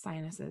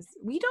 sinuses.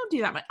 We don't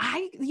do that much.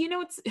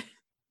 It's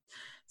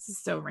this is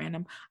so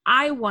random.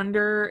 I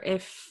wonder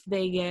if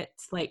they get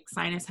like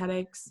sinus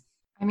headaches.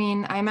 I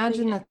mean, I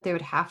imagine that they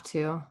would have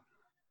to.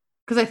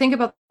 Because I think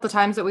about the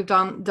times that we've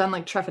done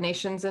like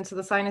trephinations into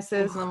the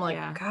sinuses, and I'm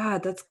like,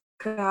 God, that's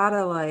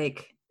gotta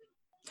like.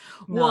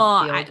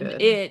 Well,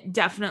 it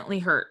definitely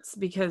hurts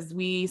because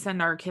we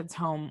send our kids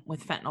home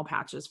with fentanyl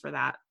patches for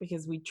that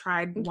because we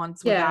tried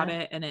once without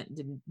it and it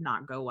did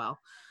not go well.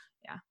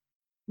 Yeah,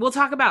 we'll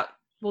talk about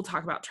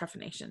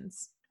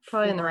trephinations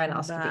probably in the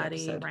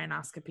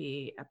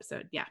rhinoscopy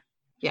episode.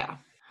 Yeah.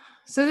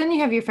 So then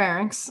you have your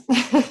pharynx.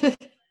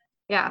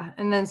 Yeah,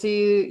 and then so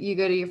you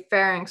go to your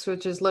pharynx,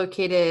 which is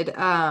located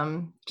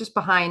just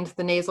behind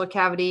the nasal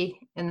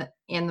cavity in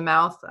the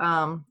mouth,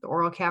 the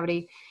oral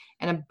cavity,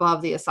 and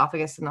above the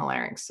esophagus and the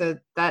larynx. So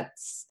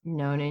that's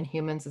known in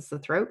humans as the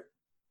throat.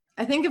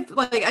 I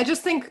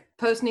just think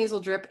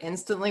postnasal drip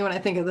instantly when I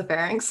think of the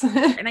pharynx.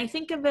 And I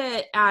think of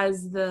it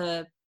as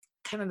the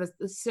kind of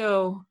the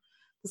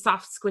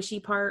soft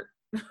squishy part.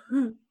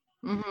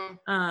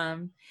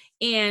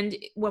 And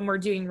when we're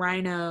doing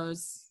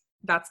rhinos,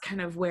 that's kind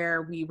of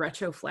where we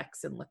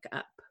retroflex and look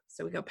up.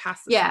 So we go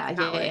past the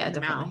in the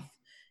mouth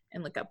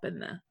and look up in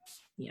the,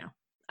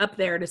 up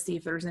there to see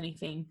if there's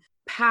anything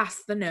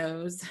past the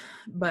nose,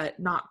 but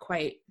not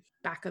quite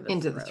back of the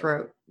into the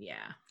throat.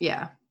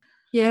 Yeah.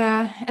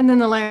 Yeah. And then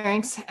the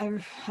larynx,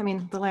 I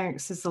mean, the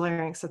larynx is the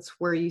larynx. That's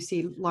where you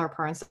see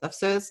LARPAR and stuff.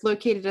 So it's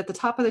located at the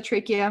top of the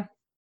trachea.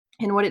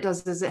 And what it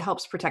does is it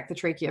helps protect the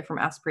trachea from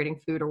aspirating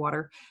food or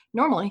water.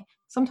 Normally,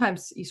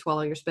 sometimes you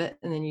swallow your spit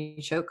and then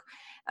you choke.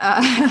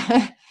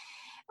 And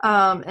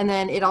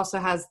then it also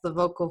has the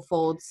vocal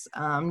folds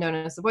known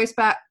as the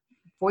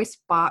voice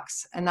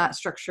box. And that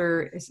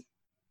structure is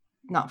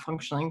not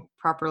functioning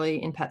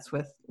properly in pets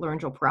with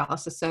laryngeal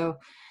paralysis. So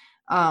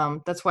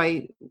that's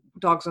why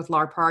dogs with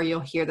LARPAR, you'll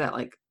hear that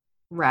like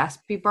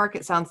raspy bark.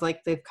 It sounds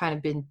like they've kind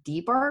of been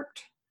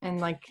debarked and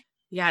like,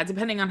 yeah,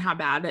 depending on how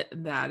bad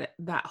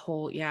that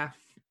whole, yeah.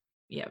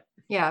 Yep.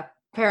 Yeah.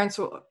 Parents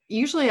will,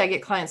 usually I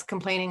get clients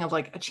complaining of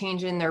like a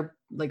change in their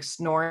like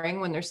snoring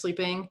when they're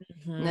sleeping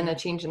and then a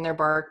change in their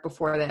bark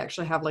before they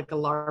actually have like a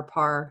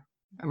LARPAR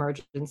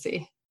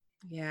emergency.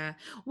 Yeah.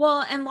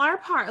 Well, and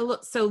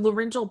LARPAR, so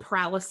laryngeal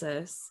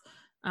paralysis,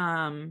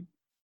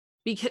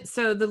 because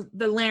so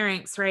the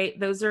larynx, right?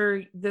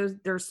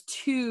 There's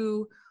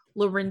two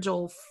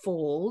laryngeal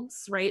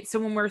folds, right? So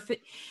when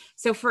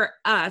so for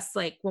us,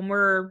 like when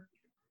we're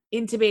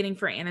intubating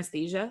for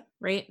anesthesia,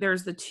 right?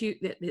 There's the two,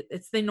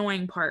 it's the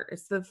annoying part.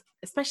 It's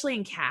especially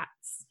in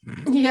cats.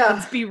 Yeah.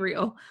 Let's be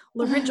real.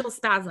 Laryngeal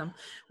spasm,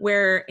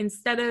 where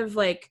instead of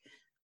like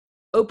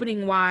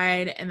opening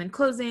wide and then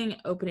closing,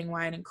 opening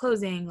wide and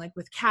closing, like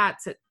with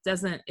cats,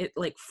 it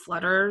like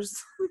flutters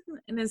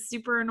and is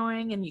super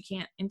annoying and you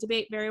can't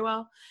intubate very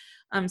well.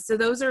 So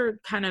those are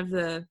kind of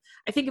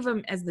I think of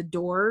them as the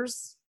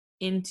doors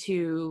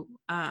into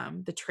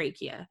the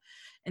trachea.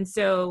 And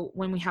so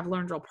when we have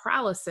laryngeal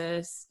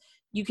paralysis,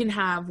 you can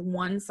have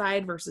one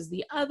side versus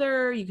the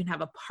other. You can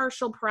have a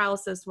partial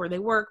paralysis where they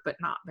work, but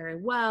not very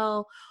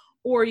well.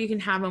 Or you can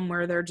have them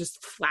where they're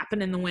just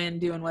flapping in the wind,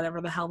 doing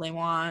whatever the hell they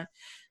want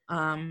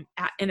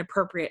at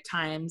inappropriate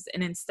times.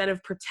 And instead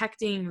of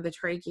protecting the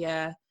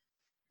trachea,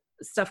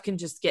 stuff can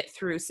just get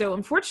through. So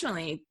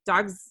unfortunately,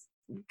 dogs,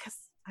 because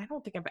I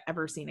don't think I've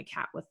ever seen a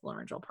cat with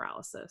laryngeal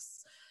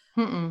paralysis.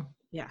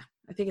 Yeah,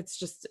 I think it's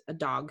just a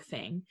dog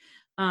thing.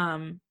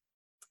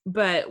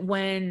 But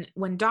when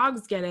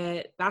dogs get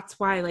it, that's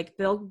why like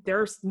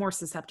they're more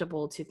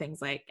susceptible to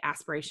things like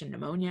aspiration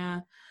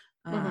pneumonia,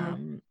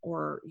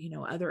 or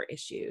other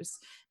issues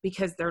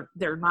because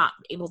they're not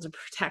able to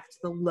protect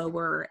the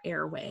lower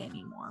airway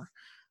anymore.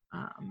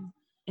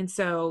 And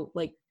so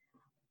like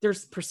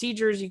there's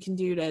procedures you can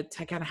do to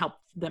kind of help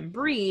them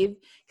breathe,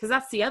 because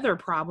that's the other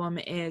problem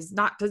is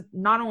not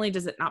only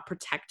does it not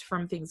protect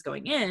from things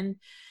going in,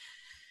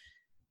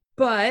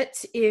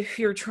 but if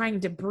you're trying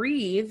to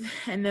breathe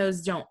and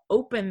those don't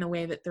open the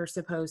way that they're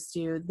supposed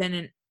to,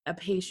 then a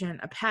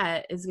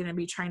pet is going to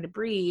be trying to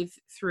breathe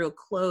through a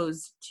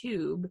closed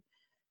tube,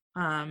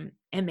 and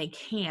they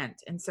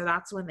can't. And so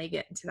that's when they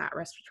get into that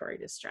respiratory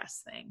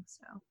distress thing.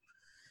 So,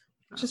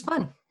 which is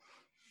fun.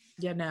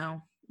 Yeah,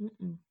 no.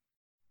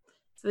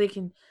 So they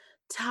can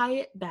tie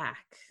it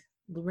back,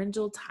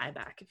 laryngeal tie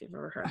back, if you've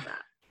ever heard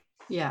that.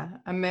 Yeah,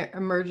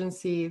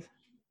 emergency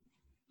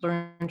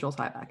laryngeal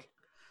tie back.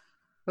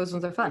 Those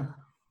ones are fun.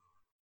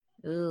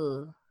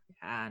 Ugh.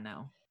 Yeah,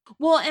 no.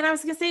 Well, and I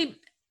was going to say,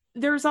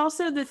 there's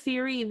also the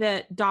theory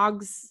that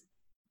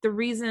the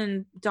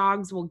reason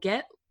dogs will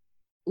get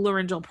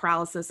laryngeal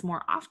paralysis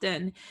more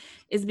often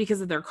is because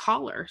of their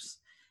collars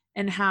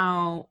and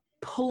how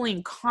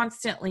pulling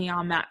constantly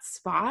on that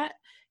spot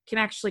can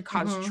actually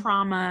cause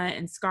trauma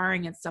and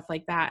scarring and stuff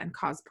like that and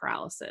cause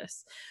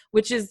paralysis,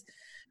 which is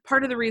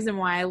part of the reason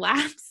why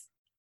Labs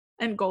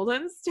and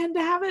Goldens tend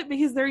to have it,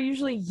 because they're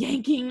usually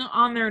yanking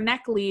on their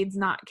neck leads,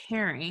 not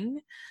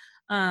caring.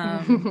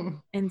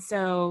 And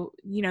so,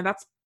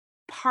 that's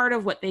part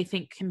of what they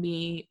think can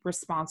be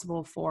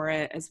responsible for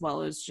it, as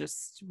well as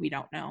just, we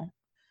don't know,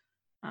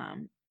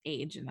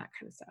 age and that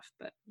kind of stuff.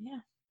 But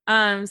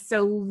yeah.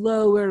 So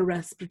lower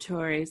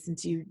respiratory,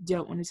 since you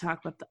don't want to talk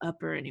about the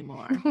upper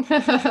anymore.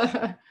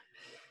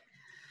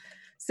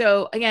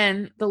 So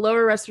again, the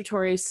lower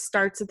respiratory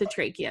starts at the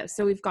trachea.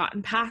 So we've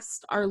gotten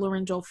past our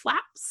laryngeal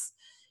flaps,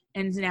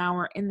 and now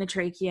we're in the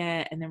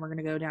trachea, and then we're going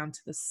to go down to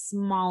the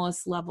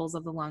smallest levels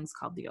of the lungs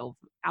called the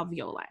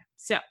alveoli.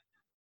 So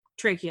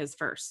trachea is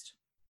first.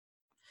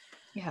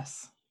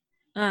 Yes.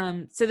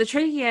 So the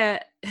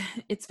trachea,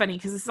 it's funny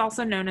because it's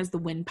also known as the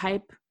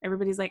windpipe.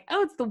 Everybody's like,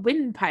 oh, it's the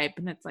windpipe.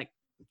 And it's like,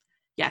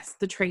 yes,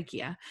 the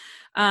trachea.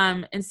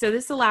 And so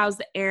this allows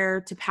the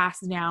air to pass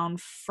down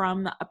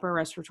from the upper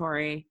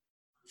respiratory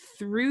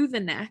through the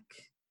neck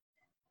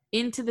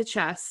into the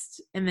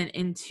chest and then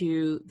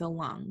into the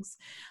lungs.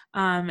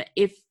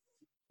 If,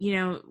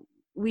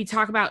 we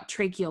talk about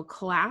tracheal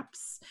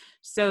collapse,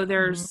 so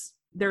there's,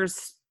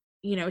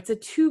 it's a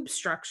tube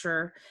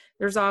structure.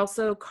 There's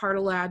also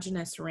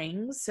cartilaginous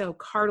rings, so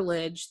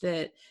cartilage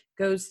that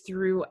goes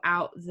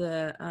throughout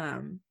the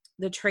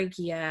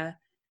trachea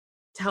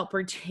to help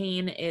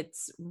retain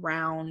its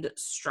round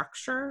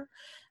structure,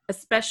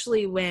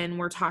 especially when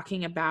we're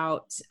talking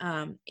about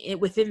it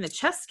within the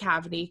chest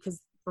cavity,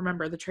 because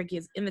remember, the trachea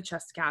is in the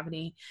chest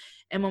cavity.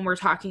 And when we're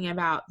talking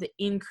about the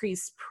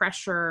increased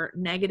pressure,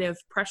 negative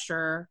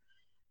pressure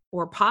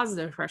or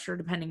positive pressure,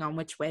 depending on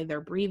which way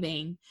they're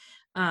breathing.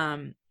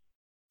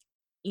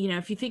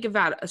 If you think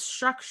about a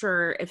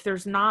structure, if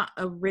there's not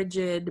a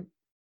rigid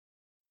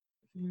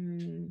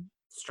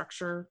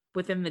structure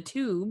within the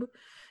tube,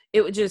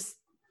 it would just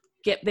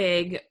get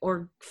big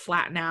or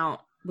flatten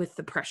out with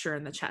the pressure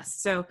in the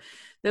chest. So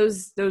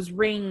those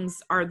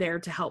rings are there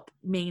to help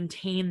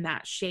maintain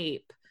that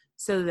shape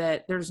so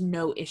that there's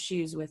no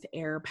issues with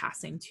air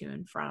passing to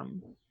and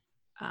from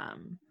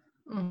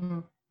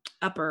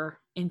upper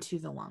into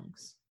the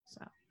lungs.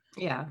 So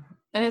yeah.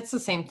 And it's the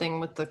same thing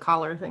with the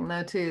collar thing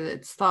though too.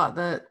 It's thought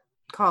that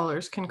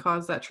collars can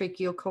cause that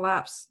tracheal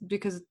collapse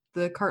because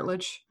the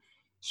cartilage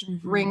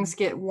rings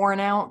get worn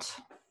out.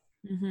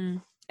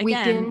 Again,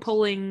 weakened.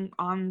 Pulling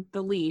on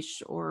the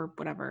leash or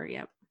whatever.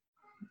 Yep.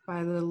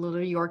 By the little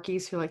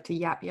Yorkies who like to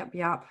yap, yap,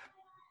 yap.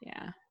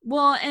 Yeah.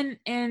 Well,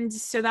 and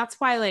so that's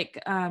why like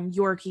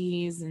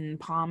Yorkies and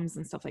Poms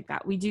and stuff like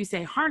that, we do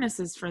say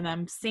harnesses for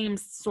them. Same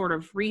sort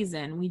of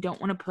reason. We don't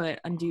want to put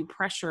undue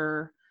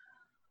pressure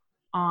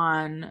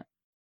on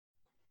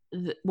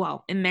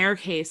in their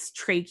case,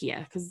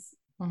 trachea, because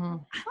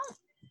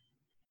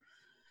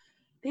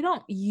they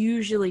don't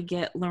usually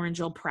get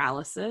laryngeal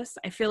paralysis.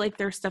 I feel like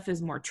their stuff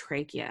is more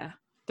trachea.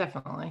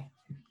 Definitely.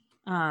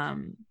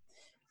 And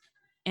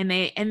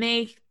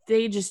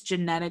they just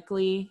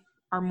genetically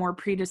are more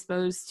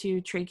predisposed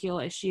to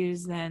tracheal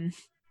issues than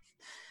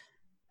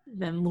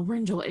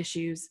laryngeal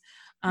issues.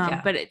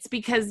 But it's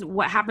because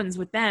what happens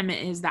with them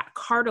is that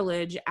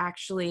cartilage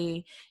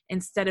actually,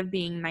 instead of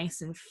being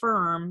nice and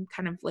firm,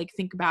 kind of like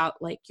think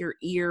about like your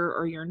ear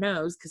or your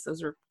nose, because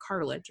those are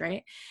cartilage,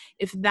 right?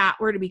 If that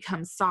were to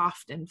become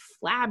soft and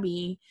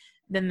flabby,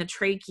 then the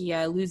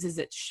trachea loses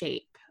its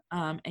shape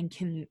and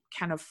can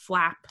kind of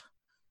flap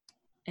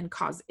and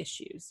cause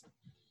issues.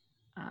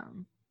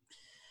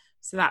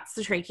 So that's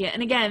the trachea.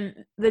 And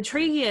again, the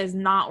trachea is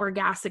not where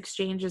gas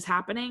exchange is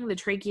happening. The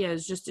trachea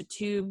is just a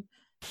tube.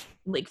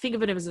 Like think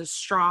of it as a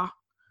straw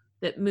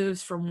that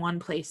moves from one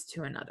place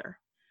to another.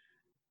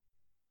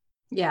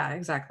 Yeah,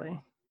 exactly.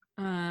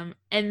 And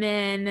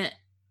then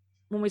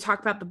when we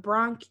talk about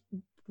the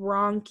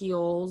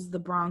bronchioles, the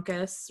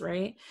bronchus,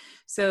 right?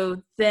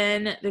 So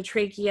then the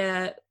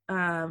trachea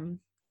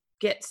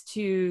gets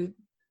to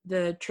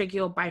the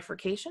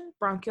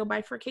bronchial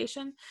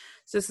bifurcation.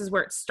 So this is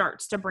where it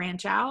starts to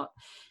branch out.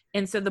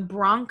 And so the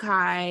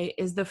bronchi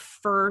is the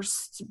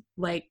first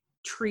like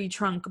tree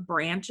trunk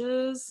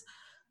branches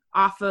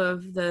off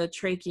of the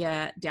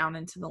trachea down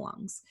into the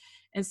lungs.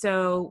 And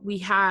so we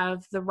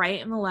have the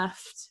right and the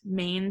left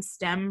main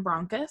stem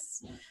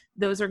bronchus.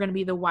 Those are going to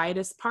be the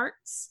widest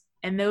parts,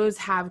 and those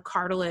have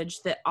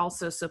cartilage that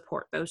also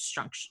support those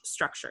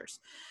structures.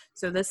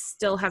 So this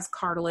still has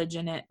cartilage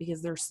in it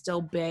because they're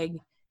still big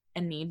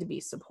and need to be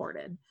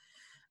supported.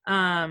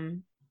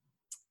 So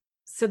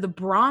the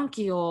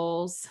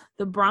bronchioles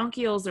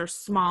are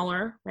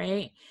smaller,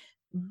 right?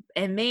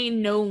 And they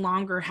no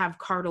longer have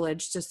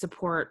cartilage to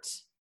support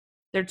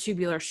their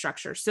tubular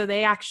structure. So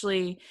they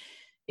actually,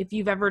 if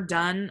you've ever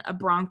done a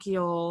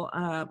bronchial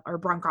or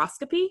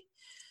bronchoscopy,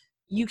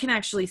 you can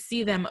actually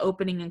see them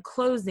opening and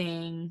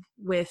closing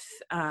with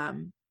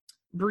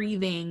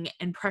breathing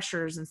and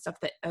pressures and stuff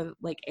that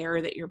like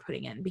air that you're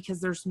putting in,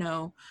 because there's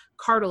no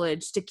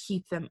cartilage to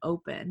keep them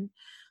open.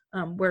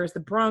 Whereas the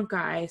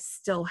bronchi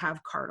still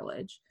have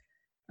cartilage.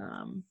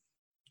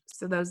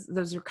 So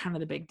those are kind of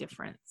the big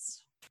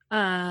difference.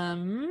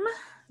 Then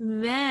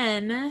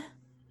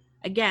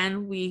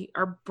again, we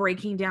are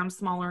breaking down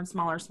smaller and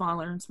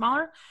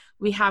smaller.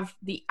 We have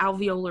the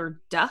alveolar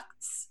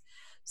ducts.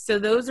 So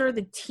those are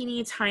the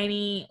teeny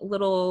tiny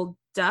little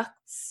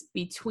ducts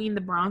between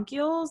the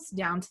bronchioles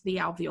down to the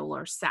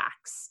alveolar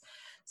sacs.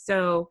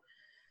 So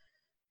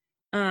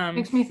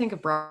makes me think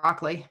of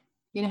broccoli.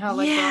 You know how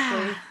like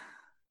broccoli?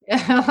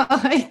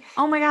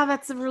 Oh my God,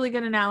 that's a really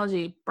good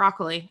analogy.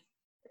 Broccoli.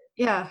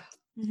 Yeah.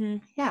 Mm-hmm.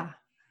 Yeah.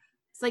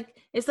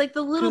 It's like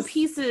the little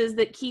pieces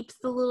that keeps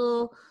the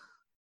little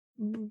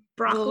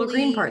broccoli, the little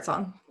green parts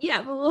on.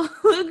 Yeah, the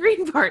little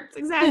green parts,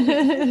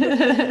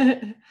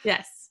 exactly.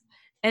 Yes.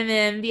 And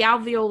then the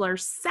alveolar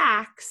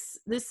sacs,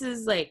 this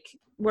is like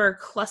where a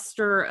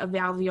cluster of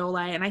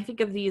alveoli, and I think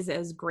of these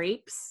as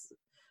grapes.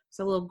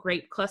 So a little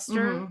grape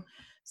cluster. Mm-hmm.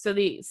 So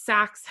the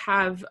sacs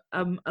have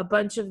a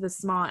bunch of the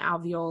small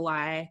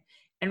alveoli.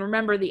 And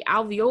remember, the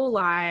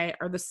alveoli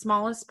are the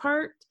smallest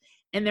part,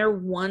 and they're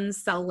one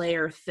cell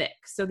layer thick.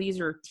 So these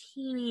are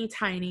teeny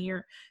tiny.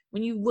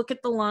 When you look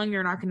at the lung,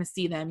 you're not going to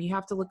see them. You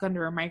have to look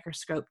under a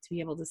microscope to be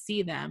able to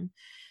see them.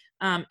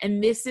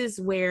 And this is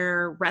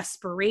where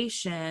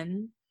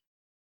respiration,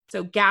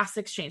 so gas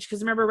exchange,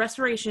 because remember,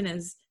 respiration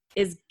is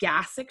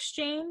gas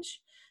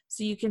exchange.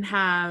 So you can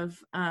have,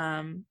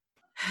 oh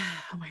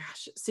my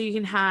gosh. So you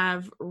can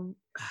have,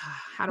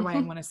 how do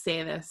I want to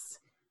say this?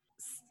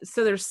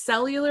 So there's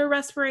cellular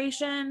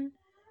respiration,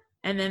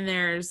 and then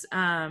there's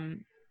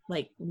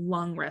like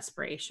lung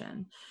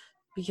respiration,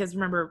 because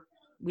remember,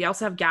 we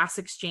also have gas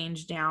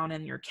exchange down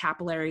in your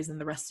capillaries and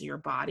the rest of your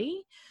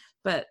body,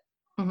 but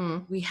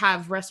we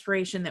have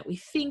respiration that we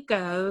think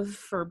of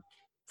for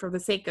for the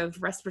sake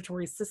of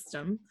respiratory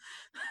system,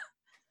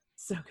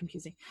 so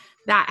confusing,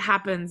 that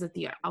happens at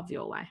the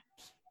alveoli.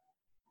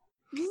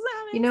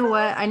 You know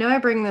what? I know I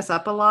bring this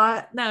up a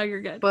lot. No,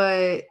 you're good.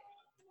 But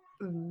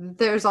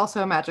there's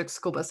also a Magic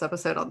School Bus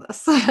episode on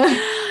this.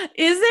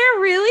 Is there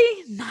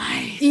really?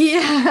 Nice.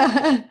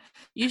 Yeah.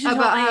 You should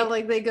about how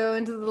like they go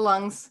into the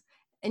lungs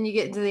and you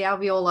get into the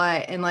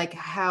alveoli, and like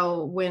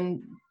how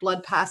when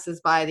blood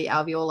passes by the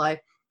alveoli,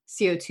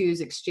 CO2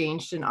 is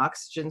exchanged and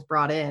oxygen's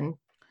brought in.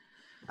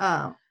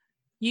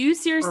 You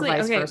seriously,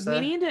 okay, versa.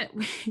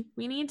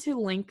 we need to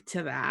link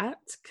to that,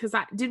 because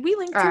did we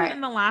link to it in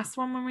the last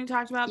one when we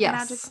talked about the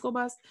Magic School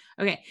Bus?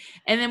 Okay,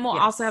 and then we'll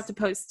also have to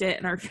post it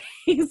in our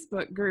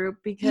Facebook group,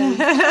 because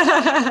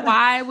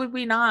why would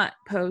we not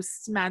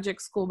post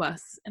Magic School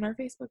Bus in our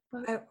Facebook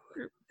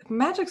group?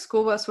 Magic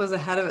School Bus was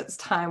ahead of its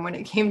time when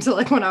it came to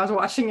like when I was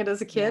watching it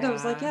as a kid. I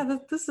was like,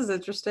 this is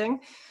interesting.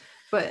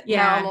 But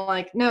now I'm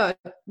like, no, it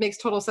makes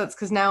total sense,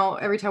 because now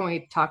every time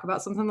we talk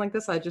about something like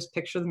this, I just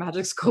picture the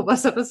Magic School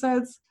Bus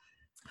episodes.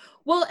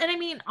 Well, and I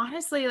mean,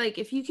 honestly, like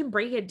if you can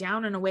break it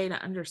down in a way to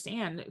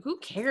understand, who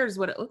cares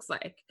what it looks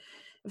like?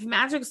 If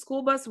Magic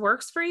School Bus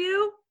works for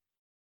you,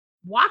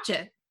 watch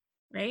it,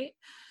 right?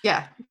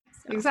 Yeah,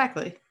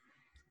 exactly.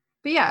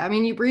 But yeah, I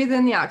mean, you breathe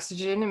in the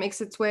oxygen, it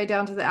makes its way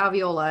down to the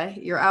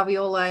alveoli. Your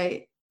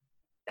alveoli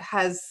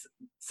has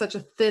such a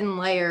thin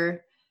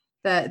layer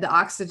that the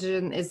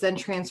oxygen is then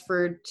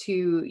transferred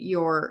to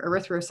your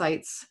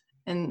erythrocytes,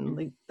 and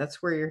like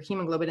that's where your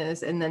hemoglobin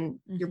is, and then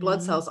your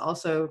blood cells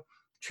also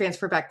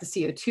transfer back to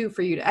CO2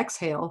 for you to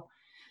exhale.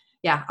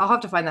 Yeah, I'll have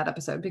to find that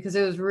episode, because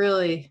it was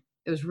really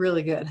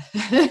good.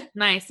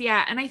 Nice.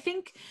 Yeah. And I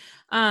think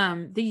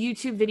the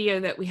YouTube video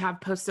that we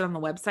have posted on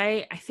the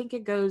website, I think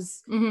it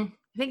goes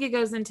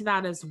into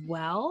that as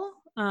well.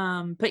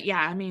 But yeah,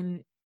 I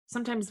mean,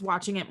 sometimes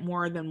watching it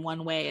more than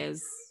one way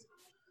is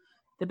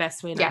the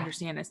best way to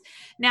understand this.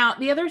 Now,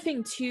 the other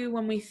thing too,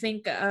 when we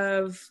think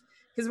of,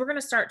 because we're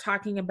going to start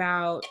talking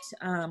about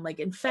like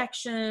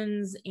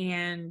infections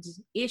and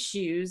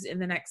issues in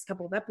the next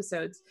couple of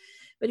episodes.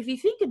 But if you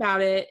think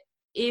about it,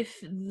 if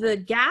the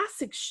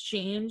gas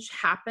exchange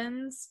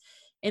happens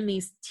in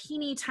these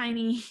teeny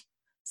tiny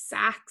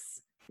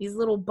sacs, these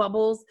little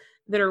bubbles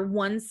that are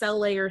one cell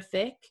layer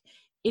thick,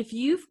 if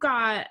you've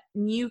got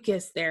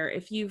mucus there,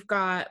 if you've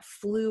got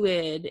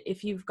fluid,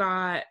 if you've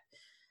got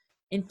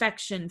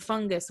infection,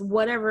 fungus,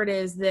 whatever it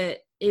is that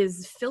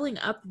is filling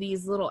up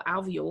these little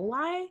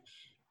alveoli,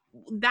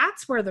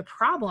 that's where the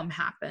problem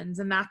happens.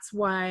 And that's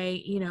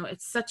why,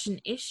 it's such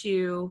an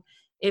issue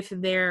if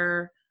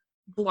they're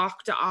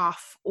blocked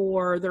off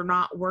or they're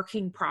not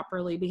working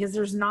properly, because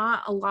there's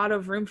not a lot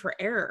of room for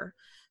error.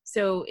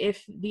 So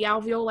if the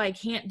alveoli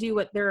can't do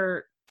what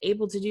they're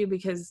able to do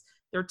because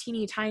they're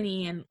teeny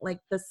tiny and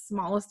like the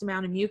smallest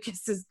amount of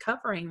mucus is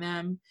covering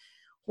them,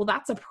 well,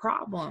 that's a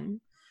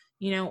problem.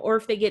 Or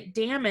if they get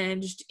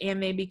damaged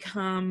and they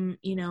become,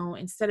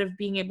 instead of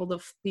being able to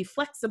be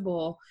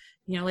flexible,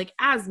 like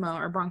asthma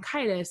or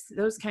bronchitis,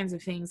 those kinds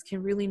of things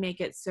can really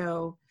make it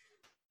so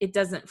it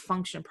doesn't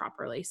function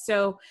properly.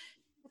 So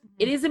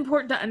it is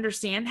important to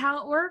understand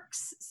how it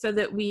works so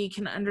that we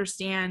can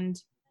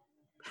understand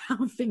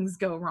how things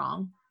go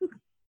wrong.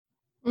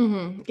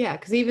 Yeah,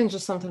 because even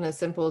just something as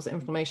simple as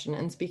inflammation,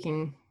 and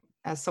speaking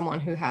as someone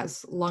who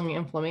has lung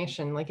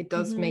inflammation, like it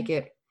does make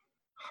it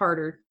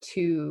harder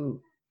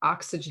to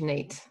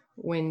oxygenate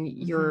when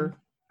your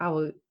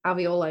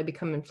alveoli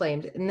become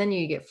inflamed, and then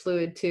you get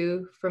fluid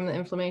too from the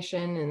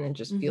inflation, and it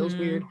just feels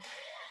weird.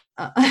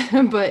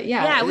 But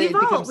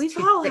we've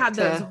all had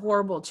those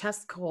horrible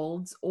chest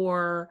colds,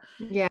 or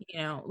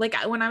like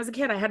when I was a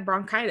kid, I had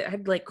bronchitis. I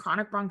had like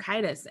chronic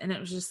bronchitis, and it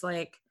was just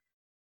like,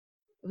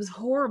 it was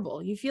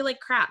horrible. You feel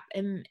like crap,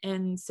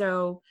 and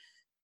so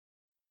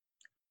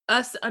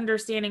us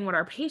understanding what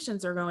our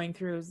patients are going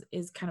through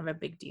is kind of a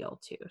big deal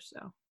too.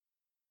 So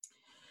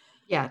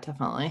yeah,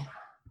 definitely.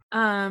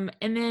 And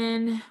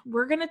then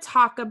we're going to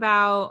talk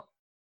about,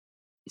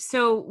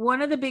 so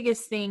one of the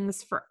biggest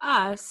things for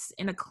us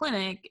in a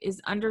clinic is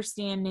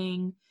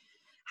understanding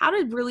how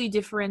to really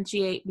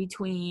differentiate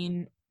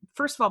between,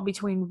 first of all,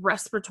 between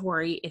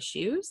respiratory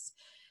issues,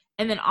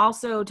 and then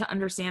also to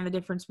understand the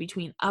difference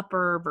between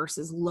upper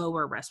versus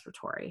lower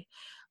respiratory.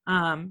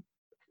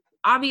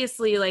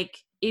 Obviously, like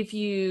if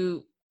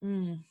you,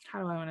 how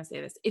do I want to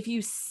say this? If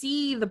you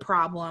see the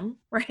problem,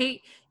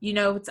 right,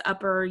 it's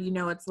upper,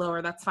 it's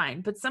lower, that's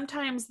fine. But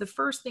sometimes the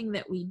first thing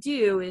that we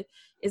do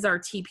is our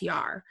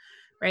TPR,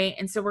 right?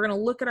 And so we're going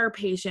to look at our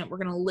patient, we're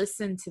going to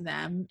listen to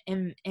them.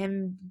 And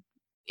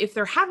if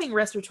they're having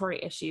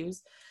respiratory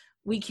issues,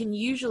 we can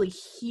usually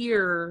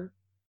hear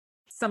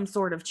some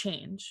sort of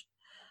change.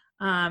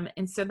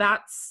 And so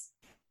that's,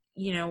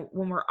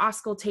 when we're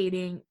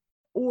auscultating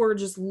or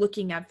just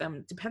looking at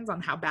them, depends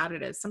on how bad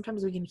it is.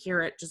 Sometimes we can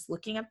hear it just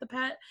looking at the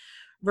pet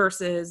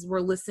versus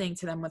we're listening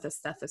to them with a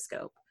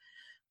stethoscope.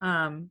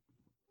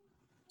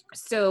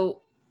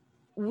 So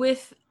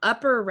with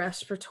upper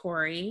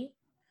respiratory,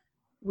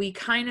 we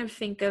kind of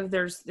think of,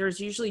 there's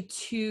usually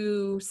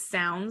two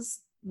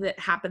sounds that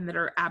happen that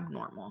are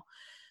abnormal.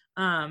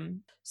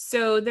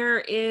 So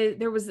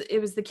it was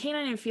the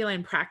Canine and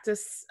Feline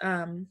Practice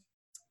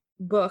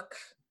book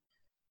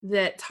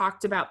that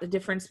talked about the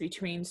difference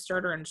between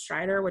Stertor and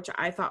Stridor, which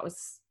I thought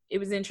was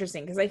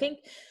interesting, because I think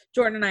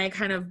Jordan and I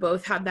kind of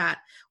both had that,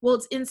 well,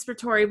 it's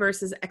inspiratory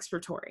versus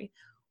expiratory.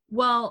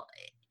 Well,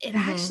 it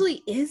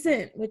actually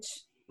isn't, which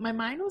my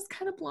mind was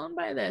kind of blown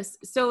by this.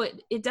 So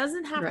it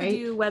doesn't have to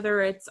do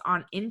whether it's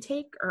on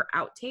intake or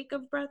outtake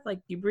of breath, like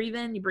you breathe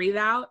in, you breathe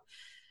out,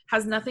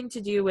 has nothing to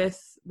do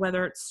with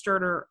whether it's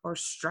Stertor or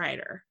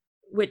Stridor,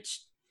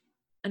 which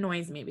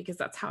annoys me because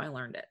that's how I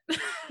learned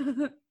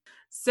it.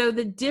 So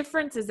the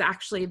difference is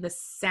actually the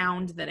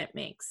sound that it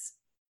makes.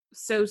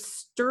 So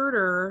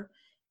Stertor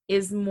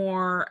is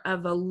more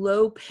of a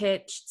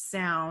low-pitched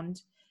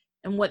sound,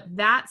 and what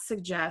that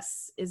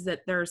suggests is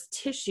that there's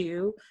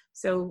tissue,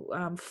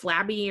 so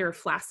flabby or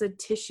flaccid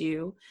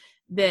tissue,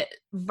 that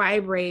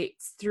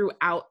vibrates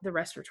throughout the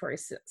respiratory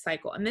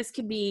cycle. And this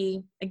could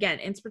be, again,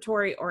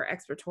 inspiratory or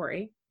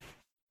expiratory.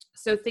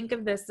 So think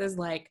of this as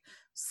like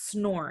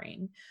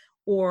snoring,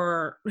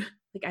 or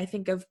like I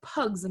think of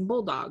pugs and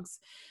bulldogs.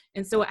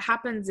 And so what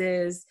happens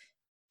is,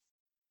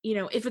 you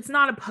know, if it's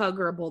not a pug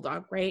or a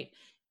bulldog, right?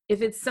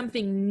 If it's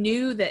something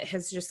new that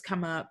has just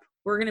come up,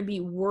 we're going to be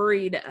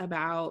worried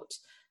about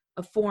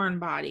a foreign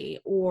body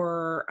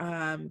or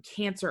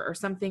cancer or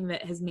something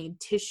that has made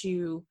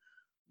tissue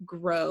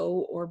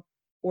grow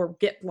or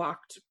get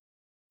blocked.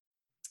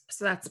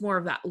 So that's more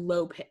of that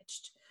low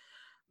pitched,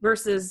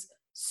 versus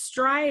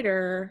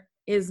Stridor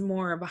is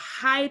more of a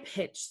high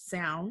pitched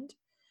sound.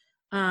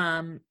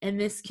 And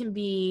this can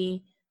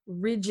be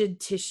rigid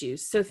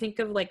tissues. So think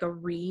of like a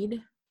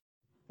reed,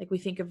 like we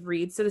think of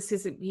reeds. So this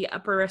could be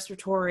upper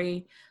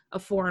respiratory, a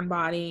foreign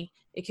body.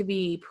 It could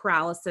be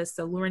paralysis,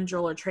 so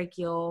laryngeal or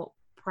tracheal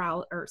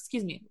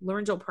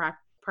laryngeal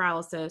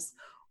paralysis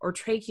or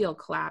tracheal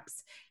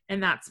collapse.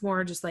 And that's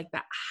more just like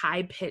that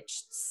high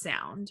pitched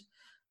sound.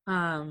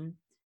 And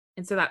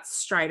so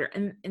that's Stridor.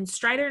 And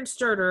Stridor and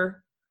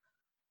Stertor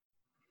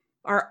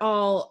are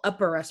all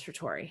upper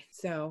respiratory.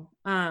 So,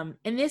 and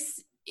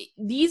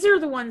these are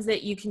the ones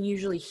that you can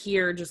usually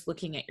hear just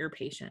looking at your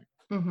patient,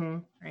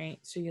 right?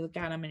 So you look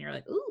at them and you're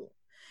like, ooh.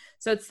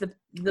 So it's the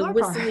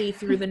whistly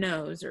through the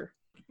nose, or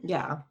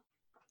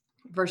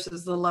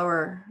versus the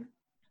lower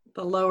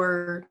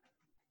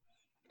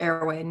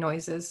airway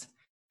noises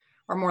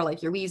are more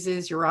like your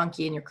wheezes, your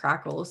rhonchi, and your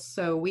crackles.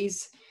 So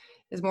wheeze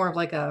is more of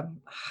like a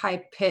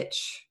high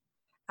pitch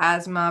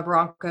asthma,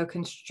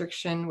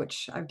 bronchoconstriction,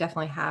 which I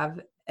definitely have.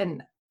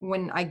 And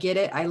when I get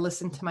it, I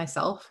listen to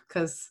myself,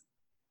 because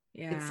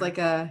it's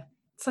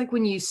like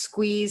when you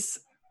squeeze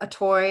a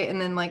toy and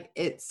then like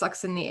it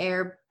sucks in the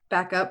air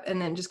back up and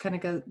then just kind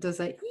of does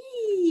like,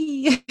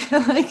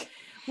 like,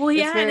 well,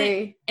 yeah.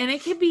 And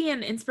it could be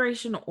an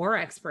inspiration or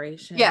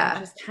expiration. Yeah.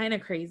 Which is kind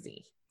of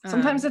crazy.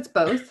 Sometimes it's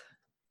both.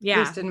 Yeah.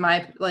 At least in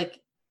my, like,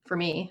 for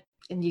me,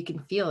 and you can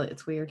feel it.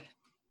 It's weird.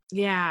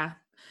 Yeah.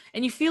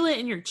 And you feel it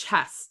in your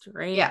chest,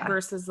 right? Yeah.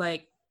 Versus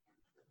like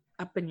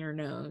up in your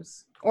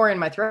nose. Or in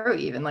my throat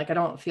even. Like I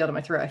don't feel it in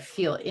my throat. I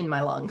feel it in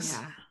my lungs.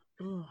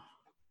 Yeah. Ooh.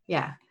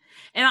 Yeah.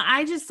 And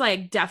I just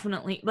like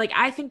definitely, like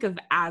I think of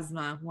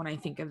asthma when I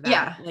think of that.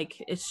 Yeah.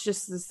 Like it's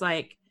just this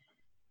like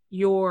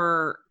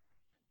your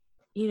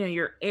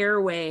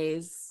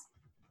airways,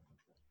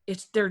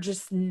 they're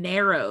just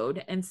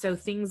narrowed. And so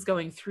things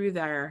going through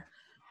there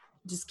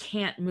just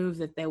can't move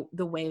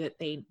the way that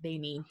they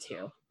need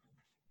to.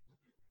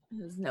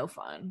 It was no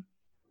fun.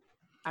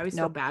 I always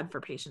feel bad for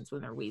patients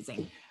when they're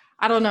wheezing.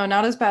 I don't know.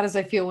 Not as bad as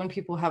I feel when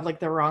people have like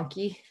the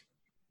rhonchi,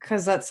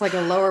 because that's like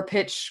a lower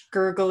pitch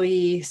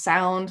gurgly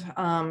sound.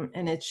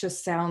 And it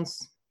just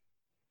sounds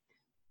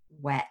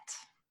wet.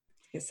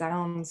 It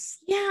sounds.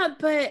 Yeah,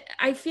 but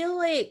I feel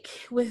like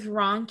with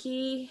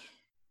rhonchi,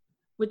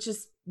 which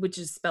is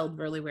spelled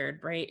really weird,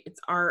 right? It's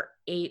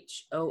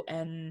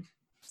RHONCHI.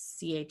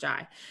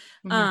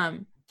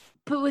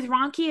 But with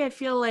rhonchi, I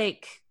feel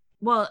like,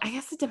 well, I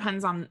guess it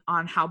depends on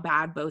how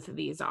bad both of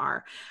these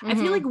are. I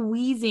feel like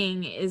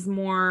wheezing is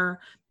more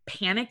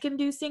panic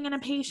inducing in a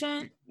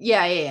patient.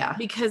 Yeah.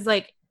 Because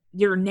like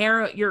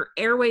your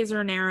airways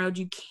are narrowed.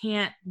 You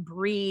can't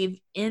breathe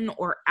in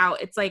or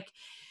out. It's like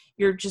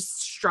you're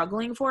just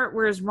struggling for it.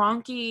 Whereas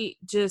rhonchi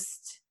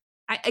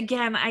I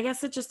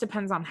guess it just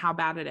depends on how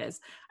bad it is.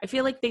 I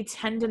feel like they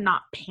tend to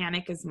not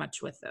panic as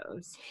much with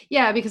those.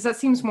 Yeah, because that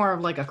seems more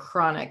of like a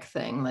chronic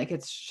thing. Like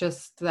it's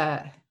just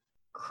that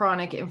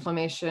chronic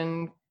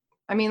inflammation.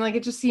 I mean, like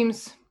it just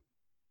seems,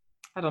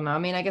 I don't know. I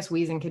mean, I guess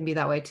wheezing can be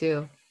that way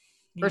too.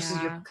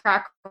 Versus your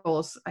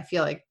crackles, I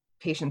feel like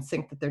patients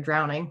think that they're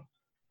drowning.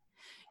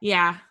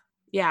 Yeah.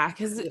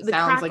 Because the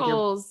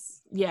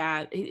crackles,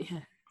 yeah.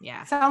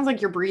 Sounds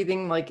like you're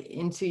breathing like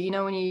into,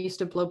 when you used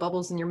to blow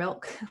bubbles in your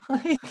milk.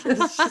 Like,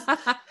 it's just...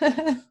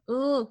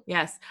 Ooh,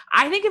 yes.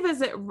 I think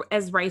of it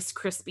as Rice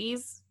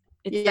Krispies.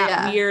 It's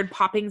that weird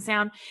popping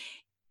sound.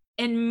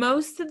 And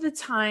most of the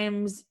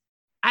times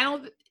I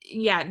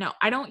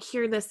don't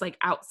hear this like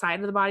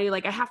outside of the body.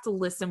 Like I have to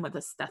listen with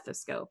a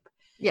stethoscope.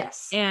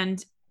 Yes.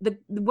 And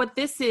what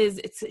this is,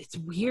 it's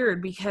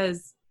weird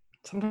because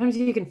Sometimes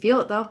you can feel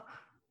it though.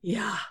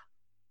 Yeah.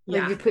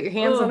 Like Yeah. you put your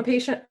hands on a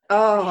patient.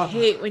 Oh, I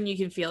hate when you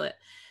can feel it.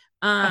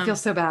 I feel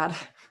so bad.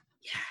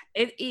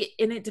 Yeah.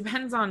 It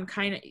depends on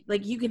kind of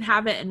like you can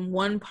have it in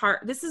one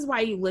part. This is why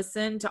you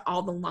listen to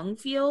all the lung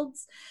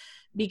fields,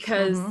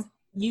 because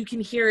you can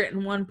hear it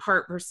in one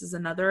part versus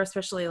another,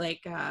 especially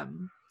like,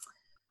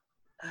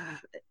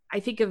 I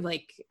think of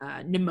like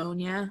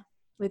pneumonia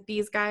with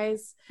these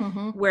guys,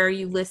 where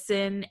you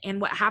listen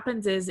and what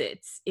happens is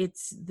it's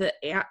the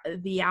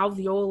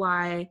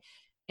alveoli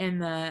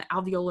and the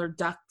alveolar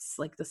ducts,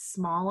 like the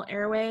small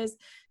airways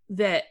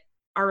that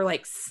are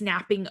like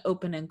snapping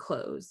open and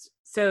closed.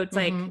 So it's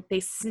like they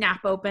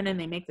snap open and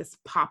they make this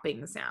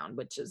popping sound,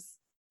 which is,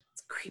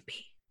 it's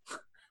creepy.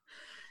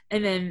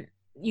 And then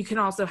you can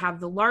also have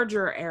the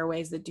larger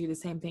airways that do the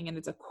same thing, and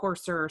it's a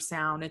coarser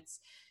sound.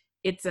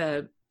 It's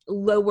a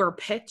lower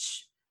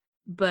pitch,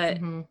 but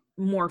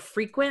more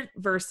frequent,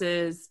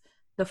 versus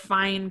the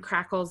fine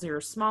crackles or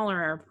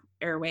smaller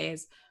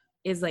airways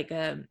is like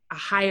a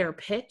higher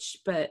pitch,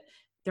 but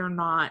they're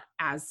not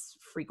as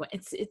frequent.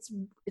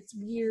 It's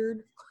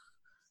weird.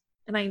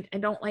 And I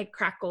don't like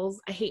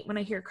crackles. I hate when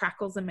I hear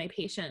crackles in my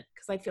patient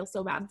because I feel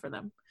so bad for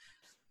them.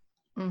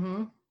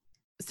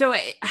 So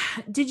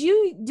did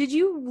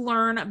you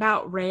learn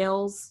about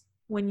Rales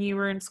when you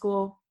were in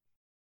school?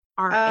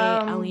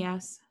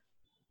 RALES?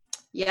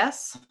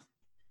 Yes.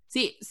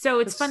 See, so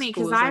it's funny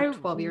because like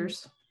 12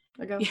 years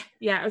ago.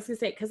 Yeah, I was gonna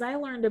say, because I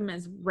learned them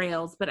as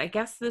Rails, but I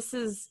guess this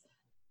is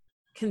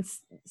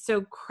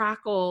so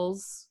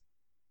crackles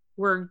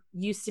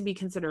used to be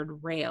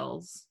considered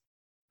Rails.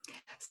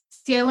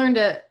 See, I learned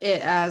it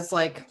as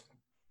like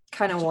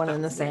kind of one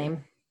and the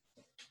same.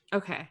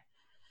 Okay.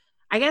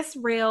 I guess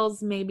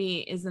Rails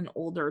maybe is an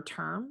older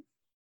term.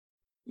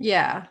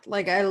 Yeah,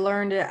 like I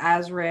learned it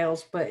as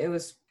Rails, but it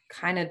was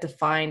kind of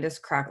defined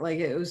as like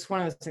it was one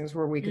of those things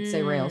where we could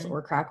say Rails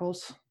or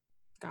crackles.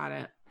 Got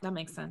it. That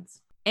makes sense.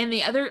 And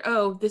the other,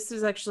 this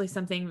is actually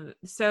something.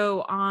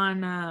 So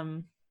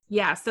on,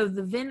 so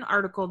the VIN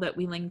article that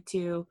we linked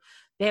to,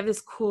 they have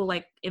this cool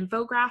like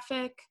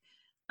infographic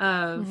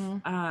of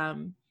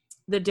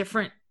the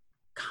different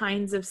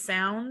kinds of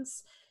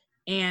sounds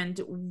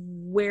and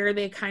where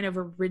they kind of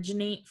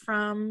originate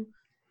from,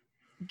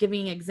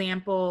 giving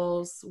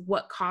examples,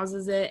 what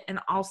causes it, and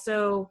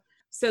also,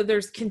 so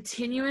there's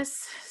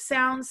continuous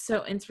sounds,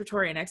 so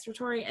inspiratory and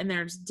expiratory, and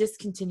there's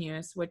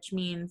discontinuous, which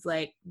means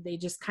like they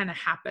just kind of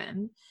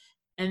happen,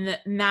 and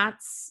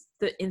that's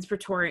the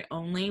inspiratory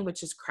only,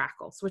 which is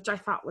crackles, which I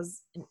thought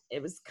was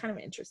kind of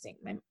interesting.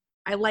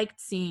 I liked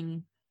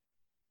seeing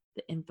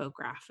the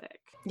infographic.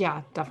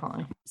 Yeah,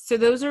 definitely. So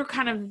those are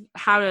kind of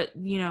how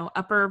to,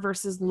 upper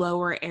versus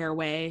lower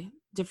airway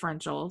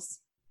differentials.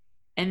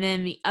 And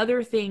then the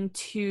other thing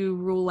to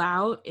rule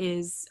out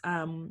is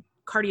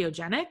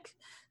cardiogenic.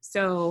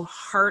 So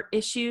heart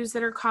issues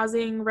that are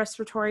causing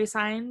respiratory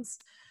signs.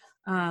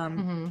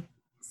 So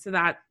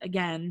that,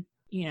 again,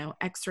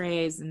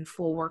 x-rays and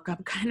full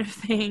workup kind of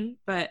thing.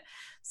 But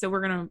so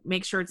we're going to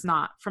make sure it's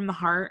not from the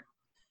heart.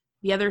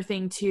 The other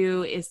thing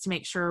too is to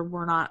make sure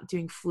we're not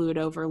doing fluid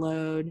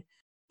overload,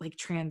 like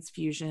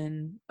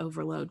transfusion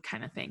overload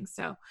kind of thing.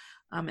 So,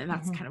 and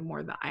that's kind of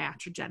more the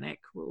iatrogenic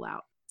rule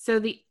out. So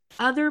the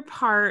other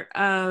part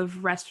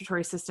of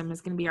respiratory system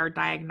is going to be our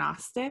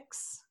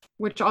diagnostics.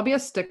 Which I'll be a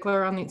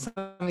stickler on some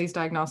of these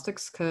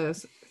diagnostics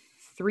because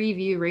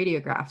 3-view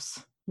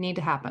radiographs need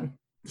to happen.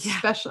 Yeah.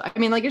 Especially, I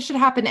mean, like it should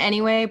happen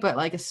anyway, but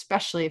like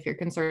especially if you're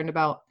concerned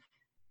about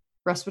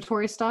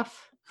respiratory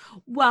stuff.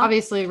 Well,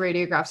 obviously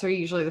radiographs are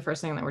usually the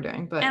first thing that we're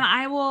doing, but and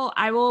I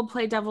will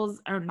play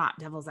devil's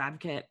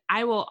advocate.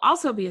 I will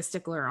also be a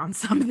stickler on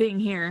something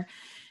here.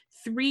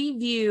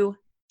 3-view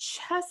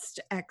chest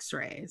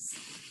x-rays.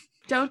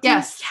 Don't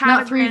yes,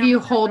 not 3-view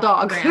whole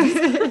dog.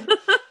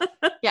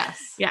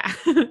 Yes. Yeah.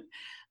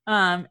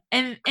 And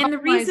the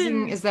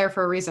reason is there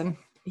for a reason.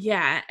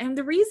 Yeah, and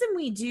the reason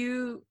we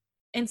do,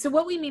 and so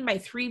what we mean by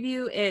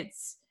 3-view,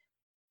 it's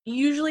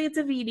usually it's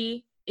a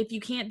VD. If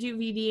you can't do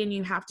VD and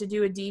you have to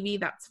do a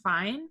DV, that's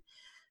fine.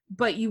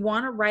 But you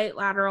want a right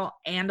lateral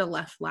and a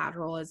left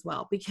lateral as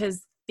well,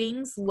 because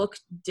things look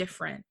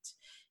different.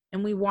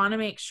 And we want to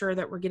make sure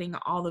that we're getting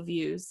all the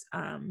views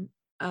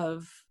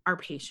of our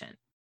patient.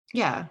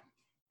 Yeah.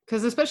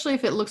 Because especially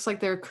if it looks like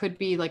there could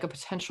be like a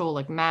potential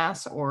like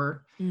mass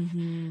or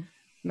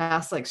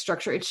mass like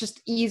structure, it's just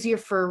easier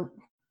for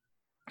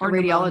a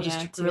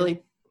radiologist to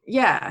really,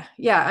 yeah.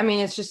 I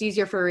mean, it's just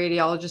easier for a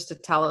radiologist to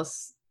tell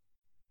us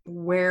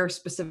where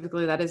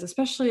specifically that is,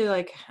 especially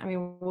like, I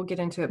mean, we'll get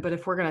into it, but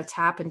if we're going to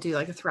tap and do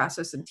like a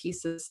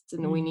thoracocentesis,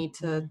 and we need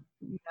to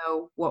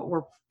know what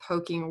we're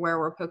poking, where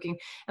we're poking.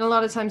 And a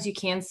lot of times you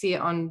can see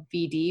it on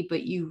VD,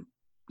 but you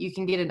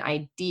can get an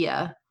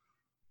idea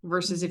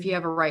versus if you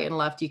have a right and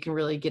left, you can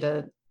really get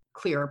a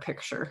clearer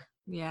picture.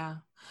 Yeah.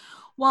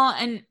 Well,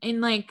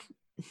 and like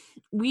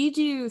we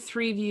do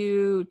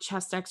 3-view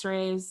chest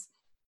x-rays,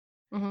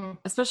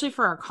 especially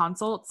for our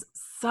consults.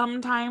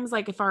 Sometimes,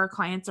 like if our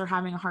clients are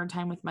having a hard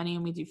time with money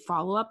and we do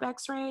follow-up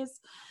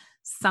x-rays,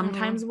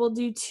 sometimes we'll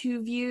do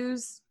 2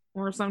 views.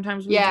 or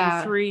sometimes we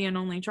do 3 and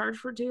only charge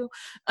for 2.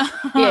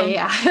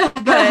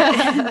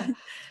 But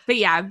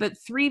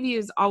 3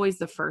 views always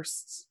the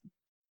first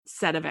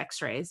set of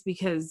x-rays,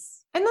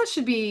 because that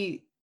should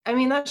be, I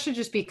mean, that should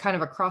just be kind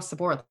of across the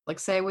board. Like,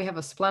 say we have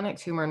a splenic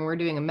tumor and we're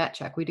doing a MET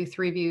check, we do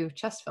 3 view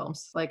chest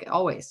films, like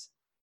always.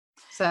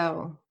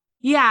 So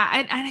yeah,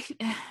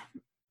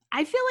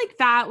 I feel like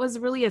that was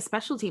really a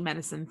specialty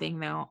medicine thing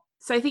though.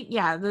 So I think,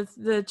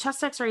 the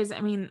chest x-rays,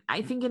 I mean,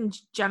 I think in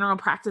general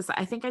practice,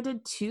 I think I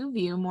did 2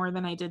 view more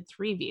than I did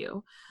 3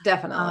 view.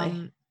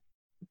 Definitely.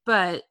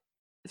 But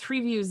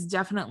 3 view is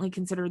definitely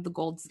considered the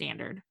gold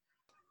standard.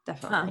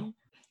 Definitely.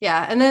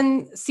 Yeah. And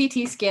then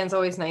CT scan's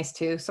always nice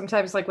too.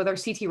 Sometimes like with our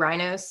CT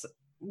rhinos,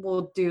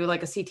 we'll do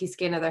like a CT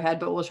scan of their head,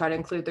 but we'll try to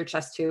include their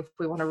chest too if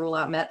we want to rule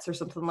out METs or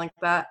something like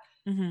that.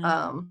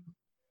 Mm-hmm.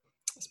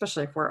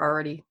 Especially if we're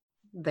already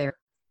there.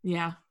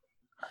 Yeah.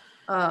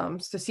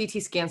 So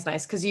CT scan's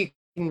nice because you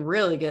can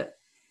really get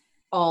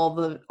all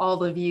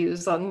the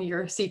views on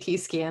your CT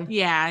scan.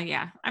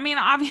 Yeah. I mean,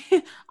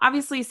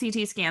 obviously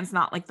CT scan's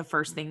not like the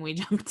first thing we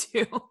jump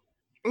to.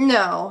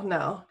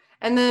 No.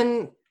 And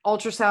then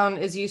ultrasound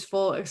is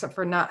useful, except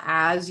for not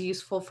as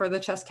useful for the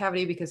chest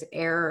cavity because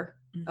air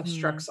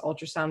obstructs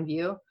ultrasound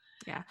view.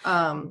 Yeah.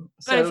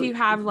 But if you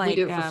have like, we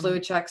do it for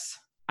fluid checks.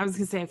 I was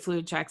gonna say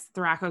fluid checks,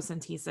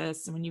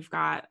 thoracocentesis, when you've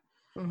got,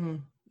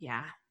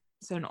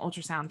 so an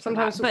ultrasound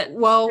sometimes, but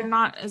they're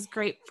not as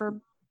great for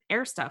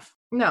air stuff.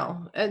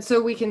 No. And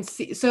so we can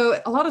see,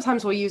 so a lot of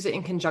times we'll use it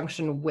in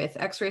conjunction with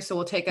x-rays. So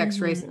we'll take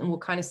x-rays and we'll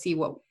kind of see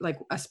what, like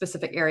a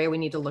specific area we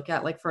need to look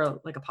at, like for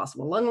like a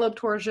possible lung lobe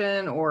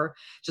torsion or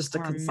just a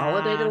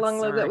consolidated lung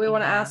lobe that we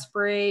want to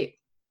aspirate.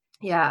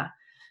 Yeah.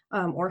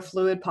 Or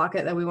fluid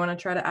pocket that we want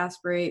to try to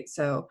aspirate.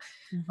 So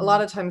a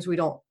lot of times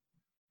the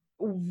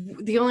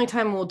only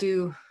time we'll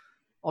do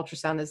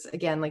ultrasound is,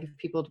 again, like if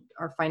people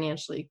are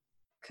financially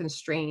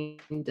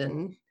constrained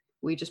and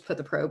we just put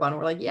the probe on,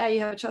 we're like, yeah, you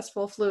have a chest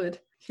full of fluid.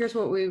 Here's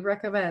what we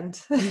recommend.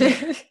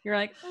 You're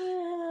like,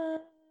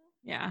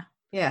 yeah.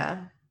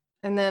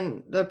 And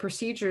then the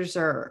procedures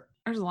there's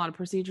a lot of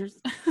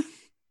procedures.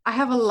 I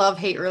have a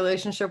love-hate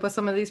relationship with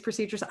some of these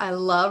procedures. I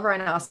love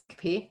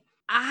rhinoscopy.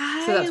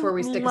 So that's where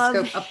we stick a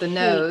scope up the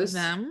nose.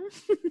 Them.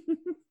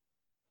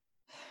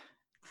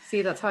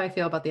 See, that's how I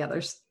feel about the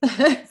others.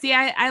 See,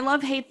 I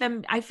love hate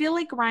them. I feel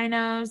like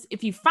rhinos,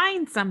 if you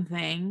find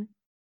something,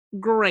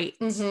 great.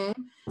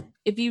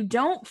 If you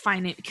don't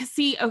find it, because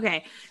see,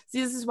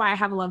 this is why I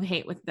have a love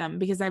hate with them,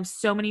 because I have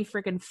so many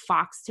freaking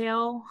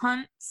foxtail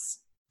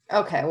hunts.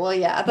 Okay, well,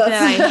 yeah, that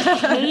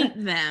I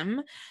hate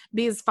them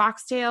because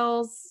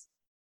foxtails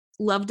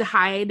love to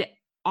hide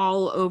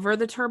all over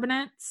the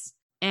turbinates.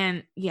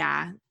 And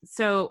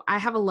so I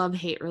have a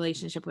love-hate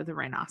relationship with the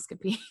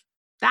rhinoscopy.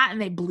 That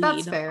and they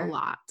bleed a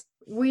lot.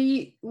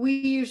 We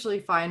usually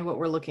find what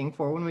we're looking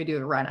for when we do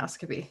a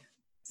rhinoscopy.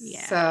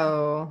 Yeah.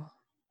 So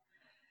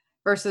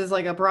versus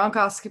like a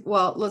bronchoscopy,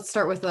 well, let's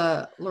start with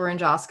a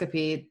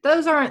laryngoscopy.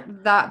 Those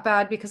aren't that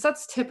bad because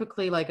that's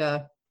typically like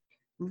a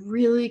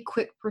really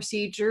quick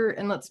procedure.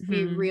 And let's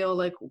be real,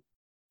 like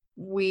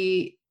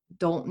we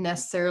don't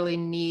necessarily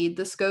need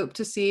the scope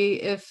to see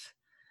if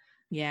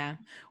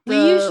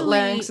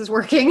larynx is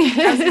working.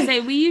 I was gonna say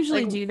we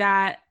usually do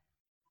that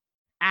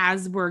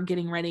as we're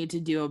getting ready to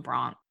do a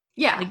bronch.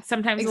 Yeah. Like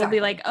sometimes we'll be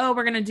like, oh,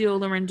 we're gonna do a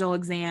laryngeal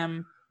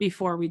exam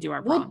before we do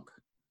our bronch.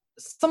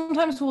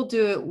 Sometimes we'll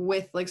do it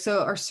with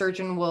so our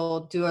surgeon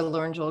will do a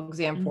laryngeal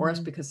exam for us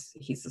because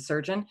he's the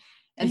surgeon.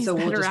 And he's so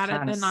we'll just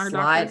kind of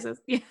slide.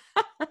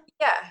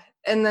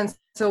 And then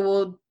so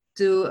we'll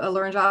do a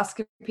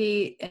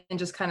laryngoscopy and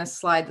just kind of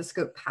slide the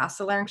scope past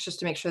the larynx just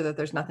to make sure that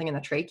there's nothing in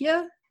the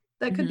trachea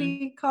that could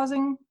be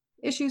causing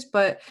issues.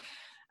 But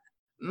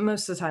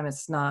most of the time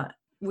it's not.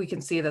 We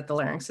can see that the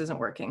larynx isn't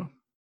working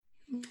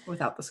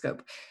without the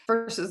scope.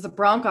 Versus the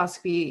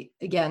bronchoscopy,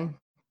 again,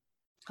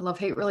 I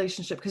love-hate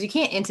relationship because you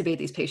can't intubate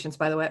these patients,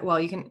 by the way. Well,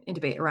 you can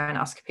intubate a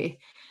rhinoscopy.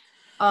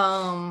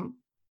 So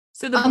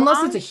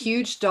unless it's a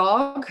huge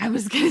dog. I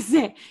was going to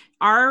say,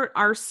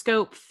 our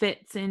scope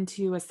fits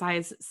into a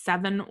size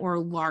 7 or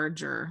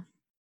larger.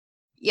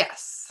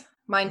 Yes.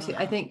 Mine too.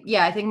 I think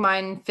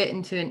mine fit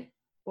into it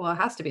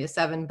has to be a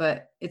 7,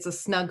 but it's a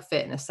snug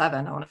fit in a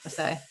 7, I want to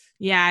say.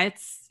 Yeah,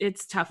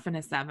 it's tough in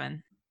a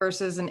 7.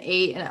 Versus an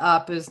 8 and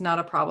up is not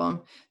a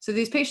problem. So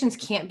these patients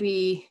can't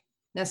be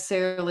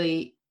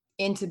necessarily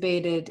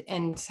intubated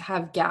and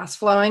have gas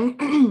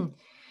flowing,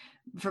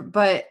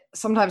 but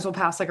sometimes we'll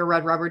pass like a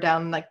red rubber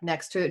down like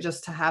next to it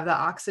just to have the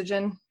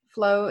oxygen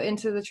flow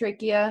into the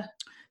trachea.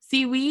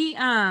 See, we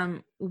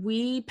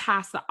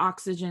pass the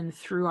oxygen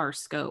through our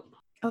scope.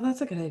 Oh,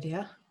 that's a good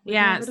idea.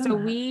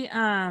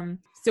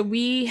 So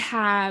we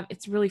have,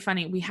 it's really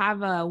funny. We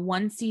have a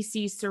 1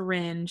 cc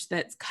syringe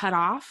that's cut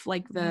off,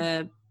 like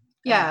the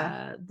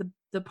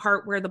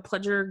part where the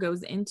plunger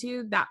goes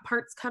into, that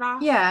part's cut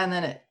off. Yeah,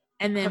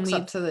 and then we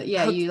up to the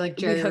you like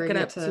we hook it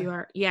up to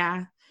our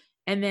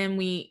and then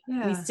we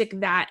stick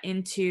that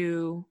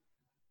into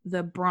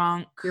the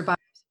bronch, your biopsy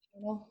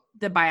channel.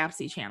 The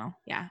biopsy channel.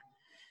 Yeah.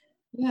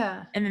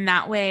 And then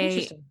that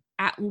way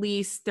at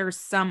least there's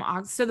some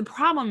so the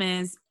problem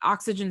is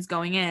oxygen's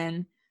going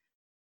in,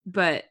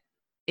 but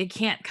it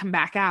can't come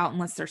back out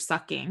unless they're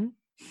sucking.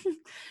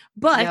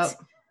 But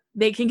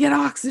they can get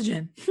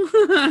oxygen.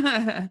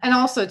 And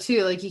also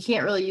too, like you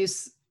can't really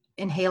use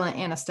inhalant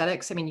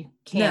anesthetics. I mean, you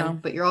can,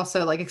 but you're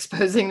also like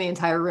exposing the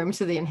entire room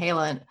to the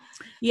inhalant.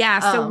 Yeah.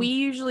 So we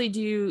usually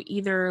do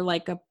either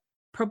like a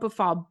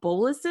propofol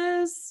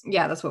boluses.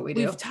 Yeah, that's what we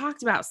do. We've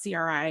talked about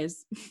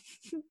CRIs,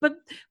 but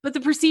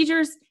the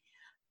procedures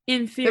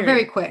in theory, they're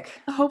very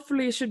quick.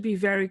 Hopefully it should be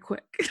very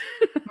quick.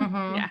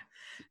 Mm-hmm.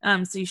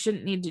 Yeah. So you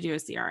shouldn't need to do a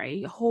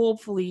CRI.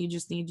 Hopefully you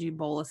just need to do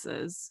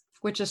boluses.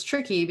 Which is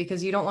tricky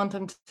because you don't want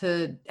them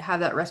to have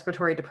that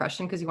respiratory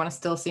depression because you want to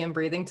still see them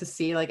breathing to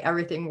see like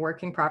everything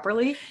working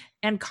properly.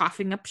 And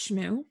coughing up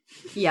schmoo.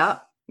 Yeah.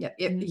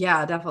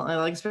 Yeah, definitely.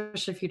 Like,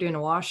 especially if you're doing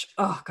a wash.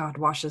 Oh God,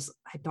 washes.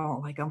 I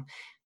don't like them.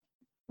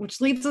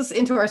 Which leads us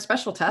into our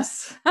special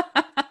tests.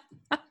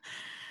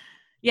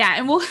 Yeah.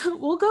 And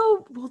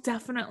we'll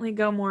definitely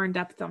go more in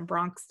depth on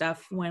bronch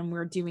stuff when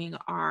we're doing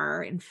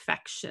our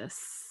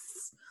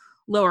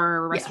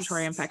lower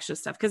respiratory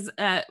infectious stuff. Cause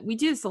we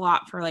do this a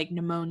lot for like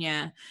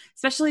pneumonia,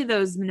 especially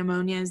those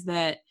pneumonias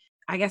that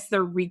I guess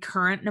they're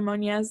recurrent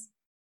pneumonias.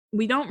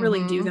 We don't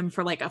really do them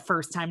for like a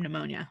first time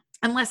pneumonia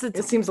unless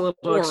it seems a little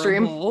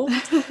horrible.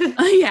 Extreme.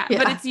 Yeah.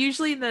 But it's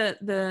usually the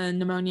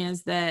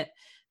pneumonias that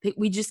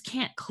we just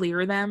can't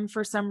clear them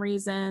for some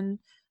reason.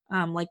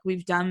 Like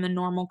we've done the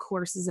normal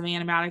courses of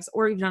antibiotics,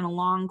 or you've done a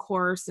long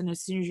course and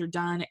as soon as you're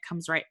done, it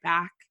comes right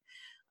back.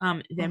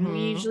 Then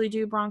we usually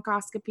do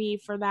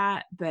bronchoscopy for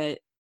that, but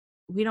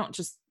we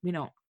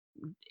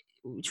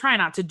try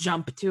not to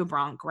jump to a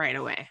bronch right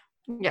away.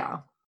 Yeah.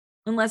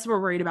 Unless we're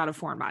worried about a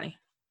foreign body.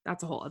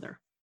 It's a whole other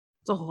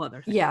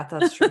thing. Yeah,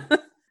 that's true.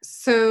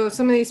 So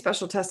some of these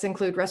special tests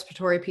include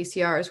respiratory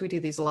PCRs. We do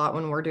these a lot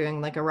when we're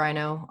doing like a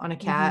rhino on a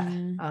cat,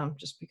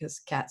 just because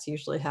cats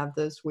usually have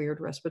those weird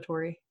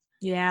respiratory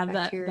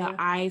bacteria.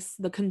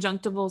 the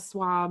conjunctival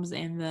swabs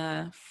and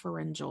the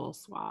pharyngeal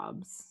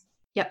swabs.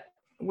 Yep.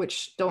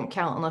 Which don't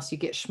count unless you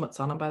get schmutz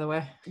on them, by the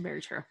way.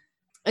 Very true.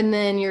 And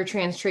then your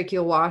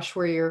transtracheal wash,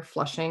 where you're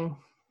flushing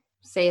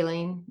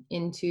saline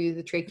into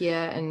the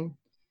trachea and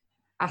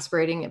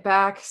aspirating it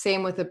back.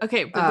 Same with the but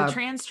the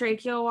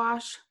transtracheal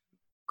wash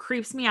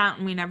creeps me out,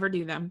 and we never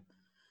do them.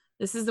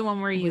 This is the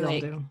one where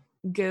you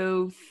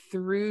go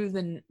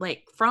through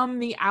from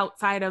the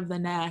outside of the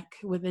neck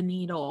with a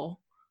needle.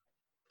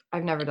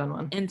 I've never done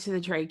one. Into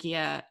the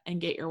trachea and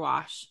get your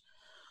wash.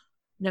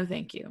 No,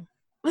 thank you.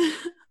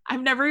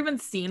 I've never even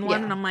seen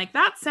one, and I'm like,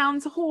 that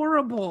sounds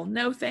horrible.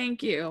 No,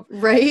 thank you.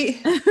 Right?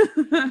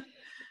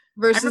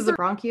 Versus the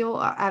bronchial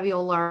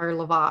alveolar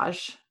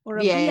lavage. Or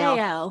a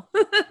BAL.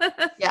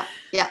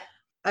 Yeah.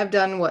 I've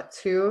done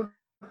 2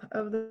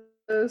 of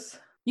those.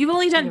 You've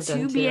only done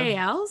 2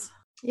 BALs?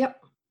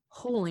 Yep.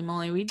 Holy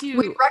moly, we do.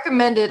 We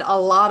recommended a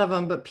lot of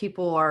them, but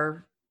people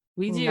are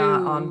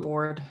not on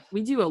board.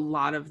 We do a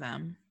lot of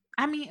them.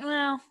 I mean,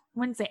 well, I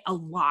wouldn't say a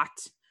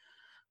lot.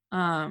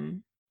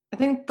 I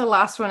think the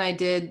last one I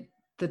did,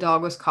 the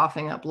dog was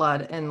coughing up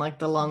blood and like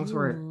the lungs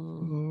were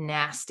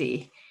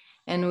nasty.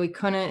 And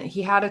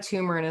he had a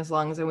tumor in his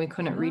lungs and we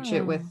couldn't reach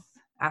it with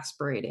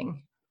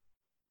aspirating.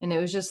 And it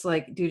was just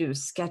like, dude, it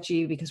was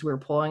sketchy because we were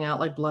pulling out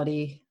like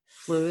bloody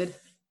fluid.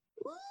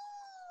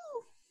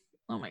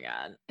 Oh my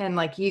God. And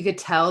like you could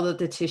tell that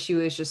the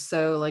tissue is just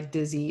so like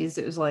diseased.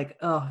 It was like,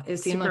 it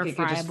seemed like it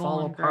could just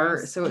fall apart.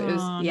 Gross. So it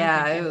was,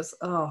 it was,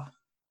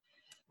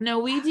 No,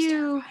 we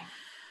do.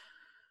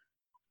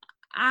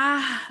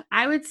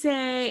 I would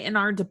say in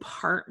our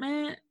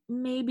department,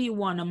 maybe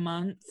 1 a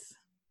month.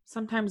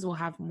 Sometimes we'll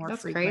have more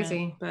frequent. That's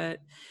crazy. But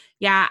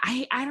yeah,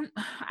 I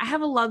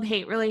have a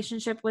love-hate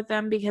relationship with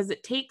them because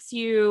it takes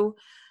you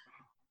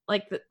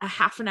like a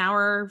half an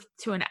hour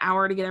to an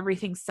hour to get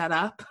everything set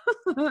up.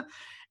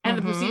 And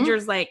the procedure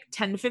is like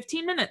 10 to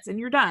 15 minutes and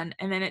you're done.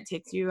 And then it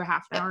takes you a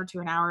half an hour to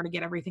an hour to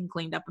get everything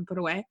cleaned up and put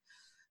away.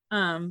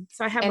 So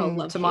I have a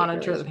love to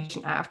monitor the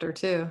patient after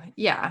too.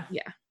 Yeah.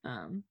 Yeah.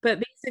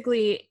 But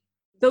basically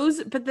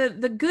but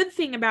the good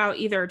thing about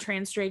either a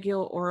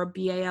transtracheal or a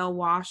BAL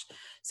wash,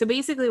 so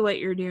basically what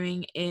you're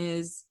doing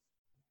is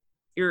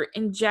you're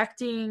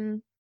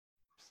injecting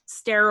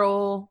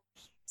sterile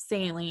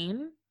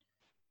saline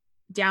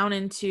down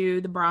into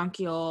the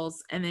bronchioles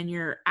and then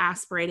you're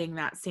aspirating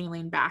that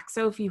saline back.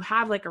 So if you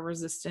have like a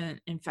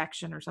resistant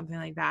infection or something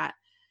like that,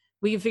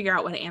 we can figure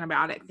out what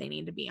antibiotic they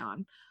need to be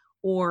on.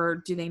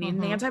 Or do they need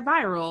an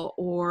antiviral?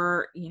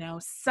 Or,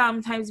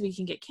 sometimes we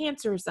can get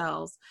cancer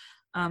cells.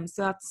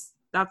 So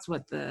that's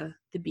what the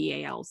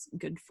BAL's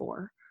good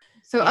for.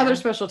 So other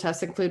special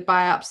tests include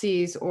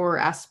biopsies or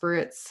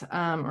aspirates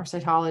or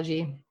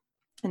cytology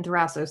and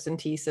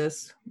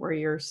thoracocentesis, where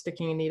you're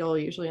sticking a needle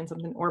usually in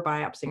something or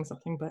biopsying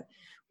something, but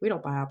we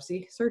don't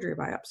biopsy, surgery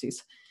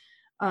biopsies.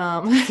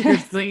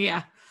 Seriously,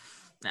 yeah.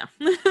 No.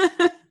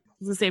 I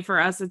was gonna say for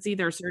us, it's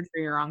either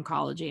surgery or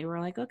oncology. We're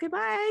like, okay,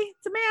 bye.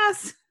 It's a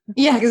mass.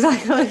 Yeah,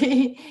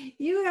 exactly.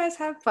 You guys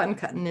have fun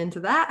cutting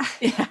into that.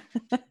 Yeah.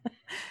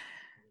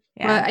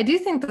 But I do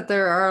think that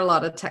there are a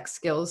lot of tech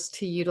skills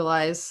to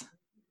utilize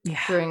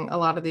during a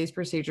lot of these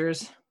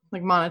procedures,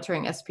 like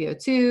monitoring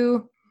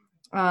SpO2.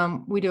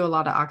 We do a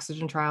lot of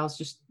oxygen trials,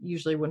 just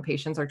usually when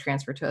patients are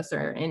transferred to us,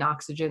 they're in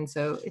oxygen.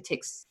 So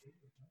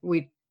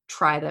we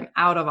try them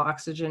out of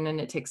oxygen, and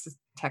it takes the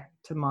tech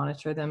to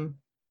monitor them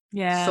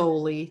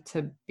solely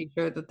to be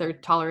sure that they're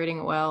tolerating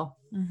it well.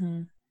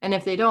 Mm-hmm. And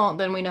if they don't,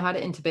 then we know how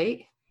to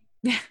intubate.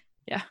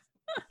 Yeah.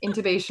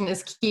 Intubation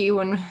is key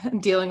when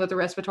dealing with a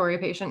respiratory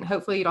patient.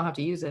 Hopefully you don't have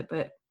to use it,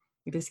 but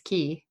it is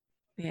key.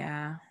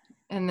 Yeah.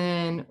 And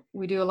then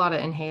we do a lot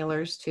of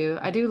inhalers too.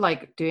 I do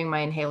like doing my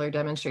inhaler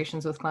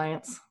demonstrations with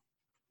clients.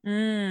 Do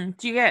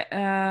you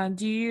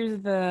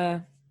use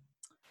the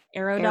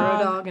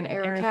AeroDog and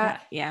AeroCat?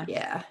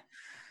 Yeah.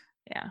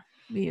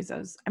 We use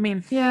those. I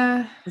mean,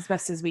 as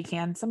best as we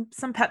can.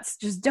 Some pets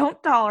just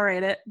don't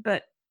tolerate it,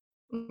 but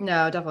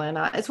no, definitely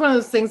not. It's one of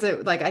those things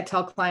that, like, I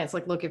tell clients,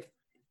 like, look, if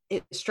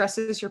it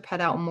stresses your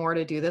pet out more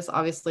to do this,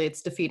 obviously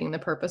it's defeating the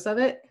purpose of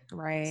it.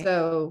 Right.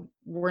 So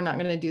we're not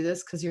going to do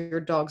this because your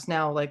dog's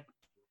now like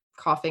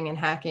coughing and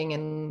hacking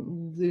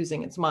and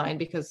losing its mind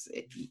because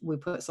we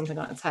put something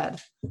on its head,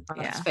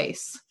 on its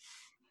face.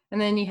 And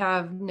then you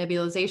have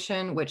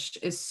nebulization, which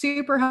is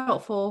super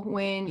helpful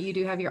when you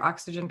do have your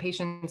oxygen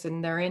patients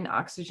and they're in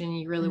oxygen.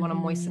 You really want to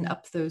moisten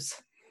up those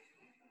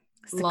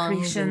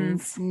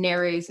secretions,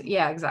 nares.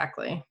 Yeah,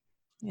 exactly.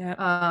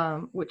 Yeah.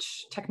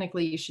 Which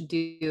technically you should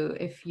do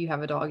if you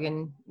have a dog,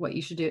 and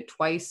you should do it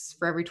twice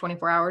for every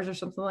 24 hours or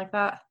something like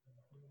that.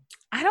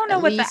 I don't know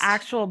what the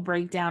actual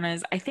breakdown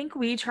is. I think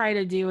we try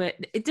to do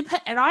it. It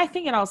depends. And I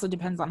think it also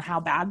depends on how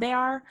bad they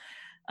are.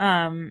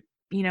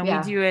 We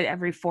do it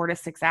every 4 to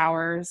 6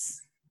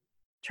 hours.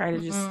 Try to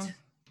just,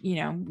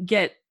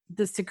 get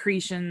the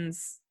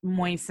secretions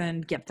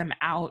moistened, get them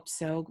out.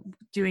 So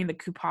doing the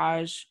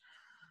coupage,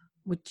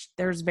 which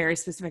there's a very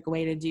specific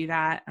way to do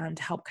that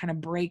to help kind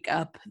of break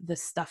up the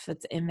stuff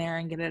that's in there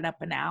and get it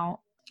up and out.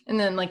 And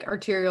then like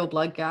arterial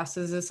blood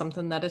gases is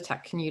something that a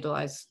tech can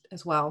utilize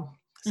as well.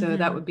 So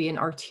that would be an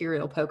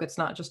arterial poke. It's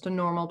not just a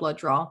normal blood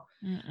draw.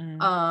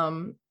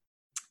 And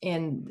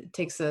it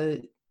takes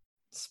a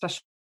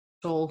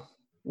special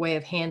way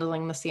of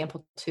handling the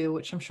sample too,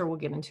 which I'm sure we'll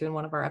get into in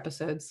one of our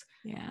episodes.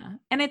 Yeah.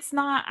 And it's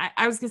not,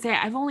 I was gonna say,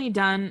 I've only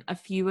done a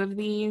few of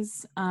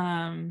these.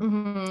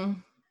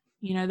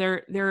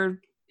 You're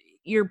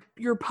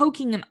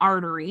poking an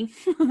artery.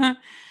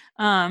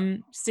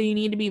 So you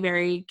need to be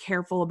very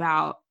careful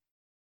about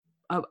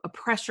a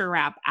pressure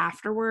wrap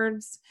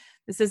afterwards.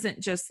 This isn't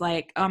just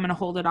like, oh, I'm going to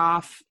hold it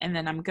off and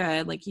then I'm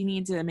good. Like, you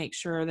need to make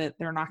sure that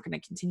they're not going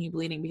to continue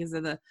bleeding because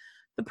of the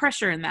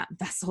pressure in that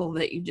vessel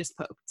that you just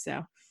poked.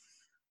 So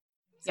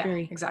it's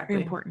very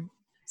important.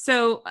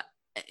 So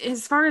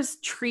as far as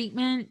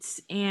treatment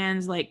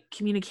and like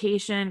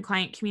communication,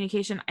 client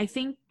communication, I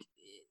think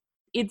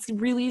it's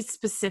really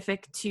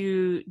specific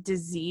to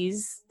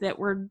disease that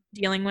we're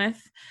dealing with.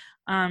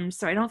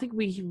 So I don't think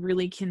we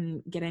really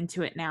can get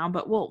into it now,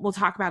 but we'll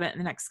talk about it in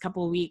the next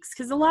couple of weeks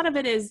because a lot of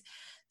it is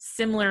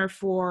similar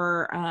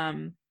for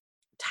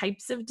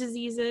types of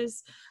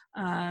diseases.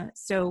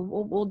 So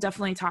we'll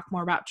definitely talk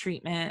more about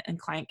treatment and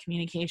client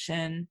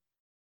communication.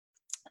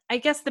 I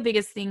guess the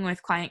biggest thing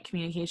with client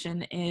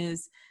communication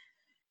is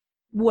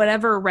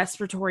whatever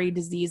respiratory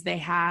disease they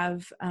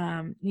have,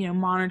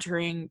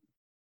 monitoring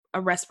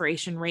a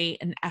respiration rate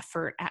and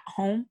effort at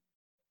home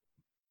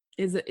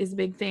is a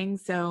big thing.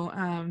 So,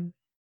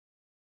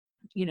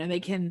 they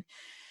can,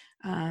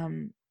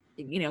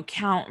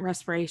 count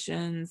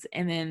respirations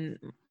and then,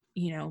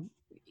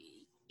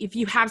 if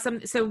you have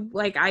some, so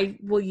like I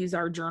will use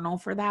our journal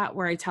for that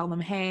where I tell them,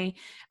 hey,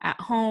 at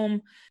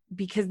home,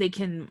 because they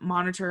can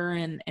monitor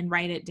and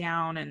write it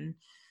down and,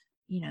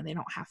 they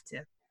don't have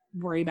to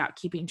worry about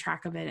keeping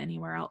track of it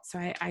anywhere else. So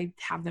I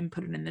have them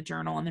put it in the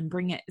journal and then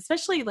bring it,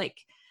 especially like,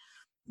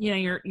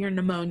 your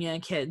pneumonia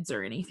kids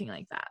or anything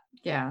like that.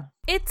 Yeah.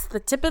 It's the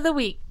tip of the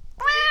week.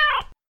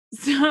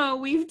 So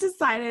we've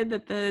decided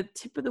that the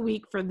tip of the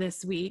week for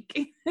this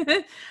week,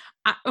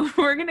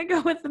 we're going to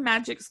go with the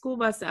Magic School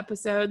Bus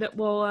episode that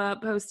we'll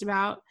post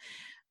about.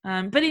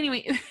 But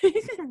anyway,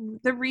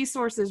 the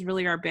resources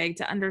really are big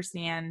to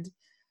understand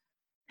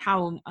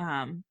how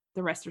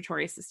the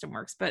respiratory system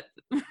works. But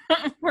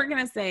we're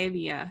going to say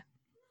the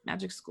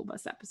Magic School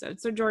Bus episode.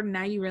 So Jordan,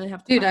 now you really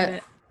have to find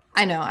it.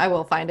 I know, I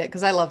will find it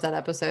because I love that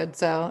episode.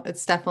 So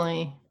it's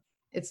definitely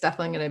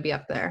going to be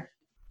up there.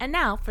 And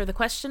now for the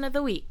question of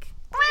the week.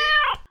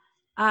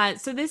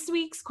 So this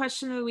week's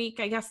question of the week,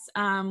 I guess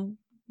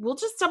we'll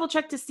just double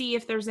check to see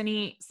if there's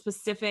any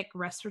specific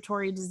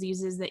respiratory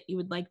diseases that you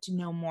would like to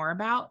know more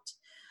about.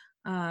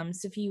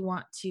 So if you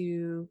want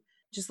to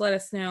just let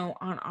us know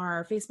on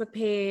our Facebook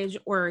page,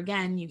 or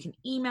again, you can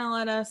email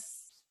at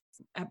us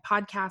at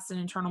podcast and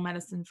internal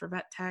medicine for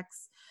vet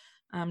techs.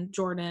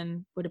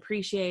 Jordan would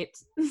appreciate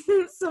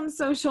some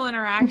social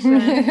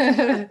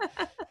interaction.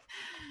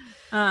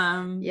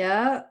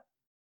 Yeah.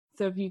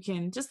 So if you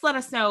can just let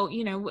us know,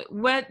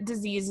 what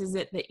disease is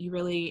it that you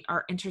really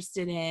are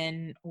interested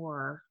in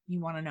or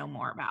you want to know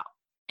more about.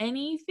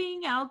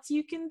 anything else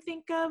you can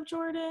think of,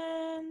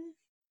 Jordan,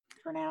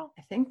 for now?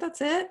 I think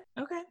that's it.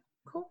 Okay,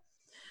 cool.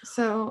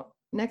 So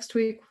next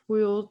week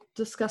we'll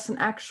discuss an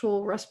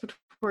actual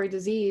respiratory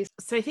disease.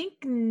 So I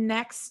think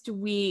next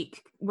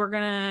week we're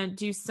going to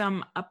do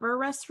some upper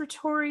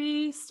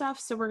respiratory stuff.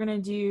 So we're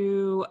going to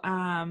do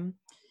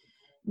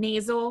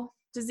nasal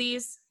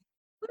disease.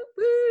 Whoop,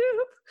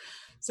 whoop.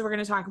 So we're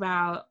going to talk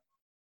about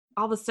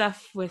all the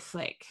stuff with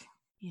like,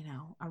 you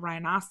know, a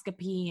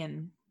rhinoscopy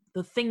and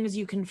the things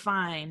you can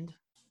find.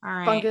 All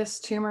right. Fungus,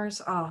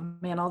 tumors. Oh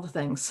man, all the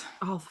things.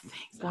 All the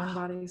things. Foreign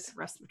bodies.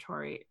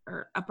 Respiratory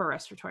or upper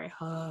respiratory.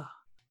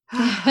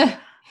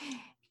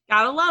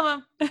 Gotta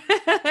love them.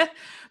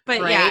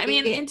 But right? Yeah, I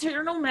mean,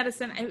 internal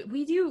medicine,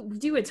 we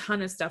do a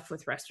ton of stuff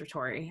with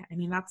respiratory. I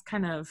mean, that's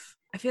kind of,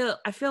 I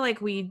feel like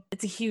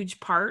it's a huge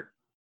part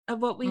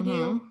of what we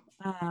do.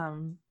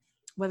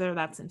 Whether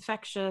that's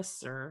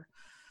infectious or,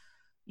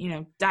 you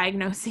know,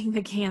 diagnosing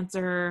the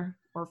cancer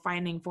or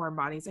finding foreign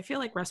bodies. I feel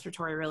like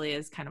respiratory really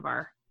is kind of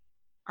our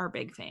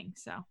big thing.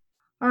 So,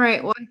 all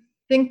right. Well, I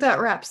think that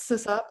wraps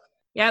this up.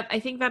 Yep. I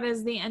think that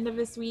is the end of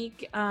this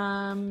week.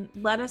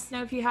 Let us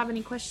know if you have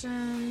any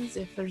questions,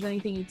 if there's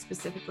anything you'd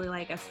specifically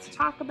like us to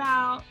talk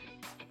about.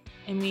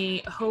 And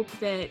we hope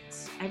that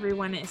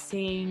everyone is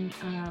staying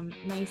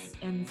nice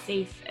and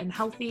safe and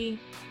healthy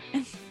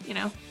and, you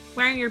know,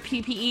 wearing your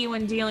PPE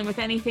when dealing with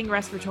anything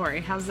respiratory.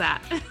 How's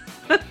that?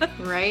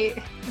 Right.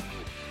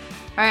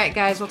 All right,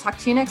 guys. We'll talk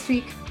to you next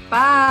week.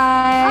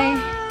 Bye.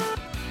 Bye.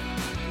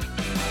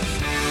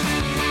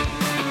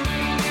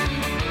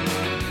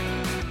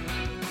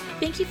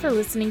 Thank you for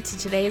listening to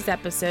today's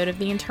episode of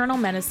the Internal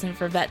Medicine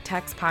for Vet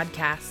Techs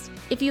podcast.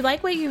 If you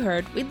like what you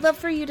heard, we'd love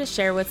for you to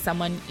share with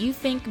someone you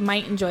think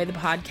might enjoy the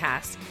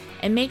podcast.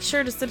 And make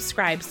sure to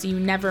subscribe so you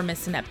never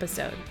miss an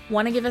episode.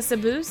 Want to give us a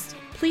boost?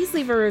 Please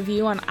leave a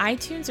review on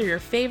iTunes or your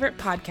favorite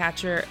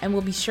podcatcher, and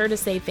we'll be sure to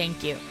say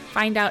thank you.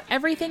 Find out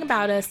everything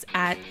about us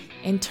at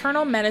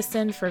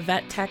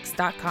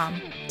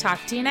internalmedicineforvettechs.com. Talk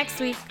to you next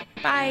week.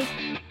 Bye.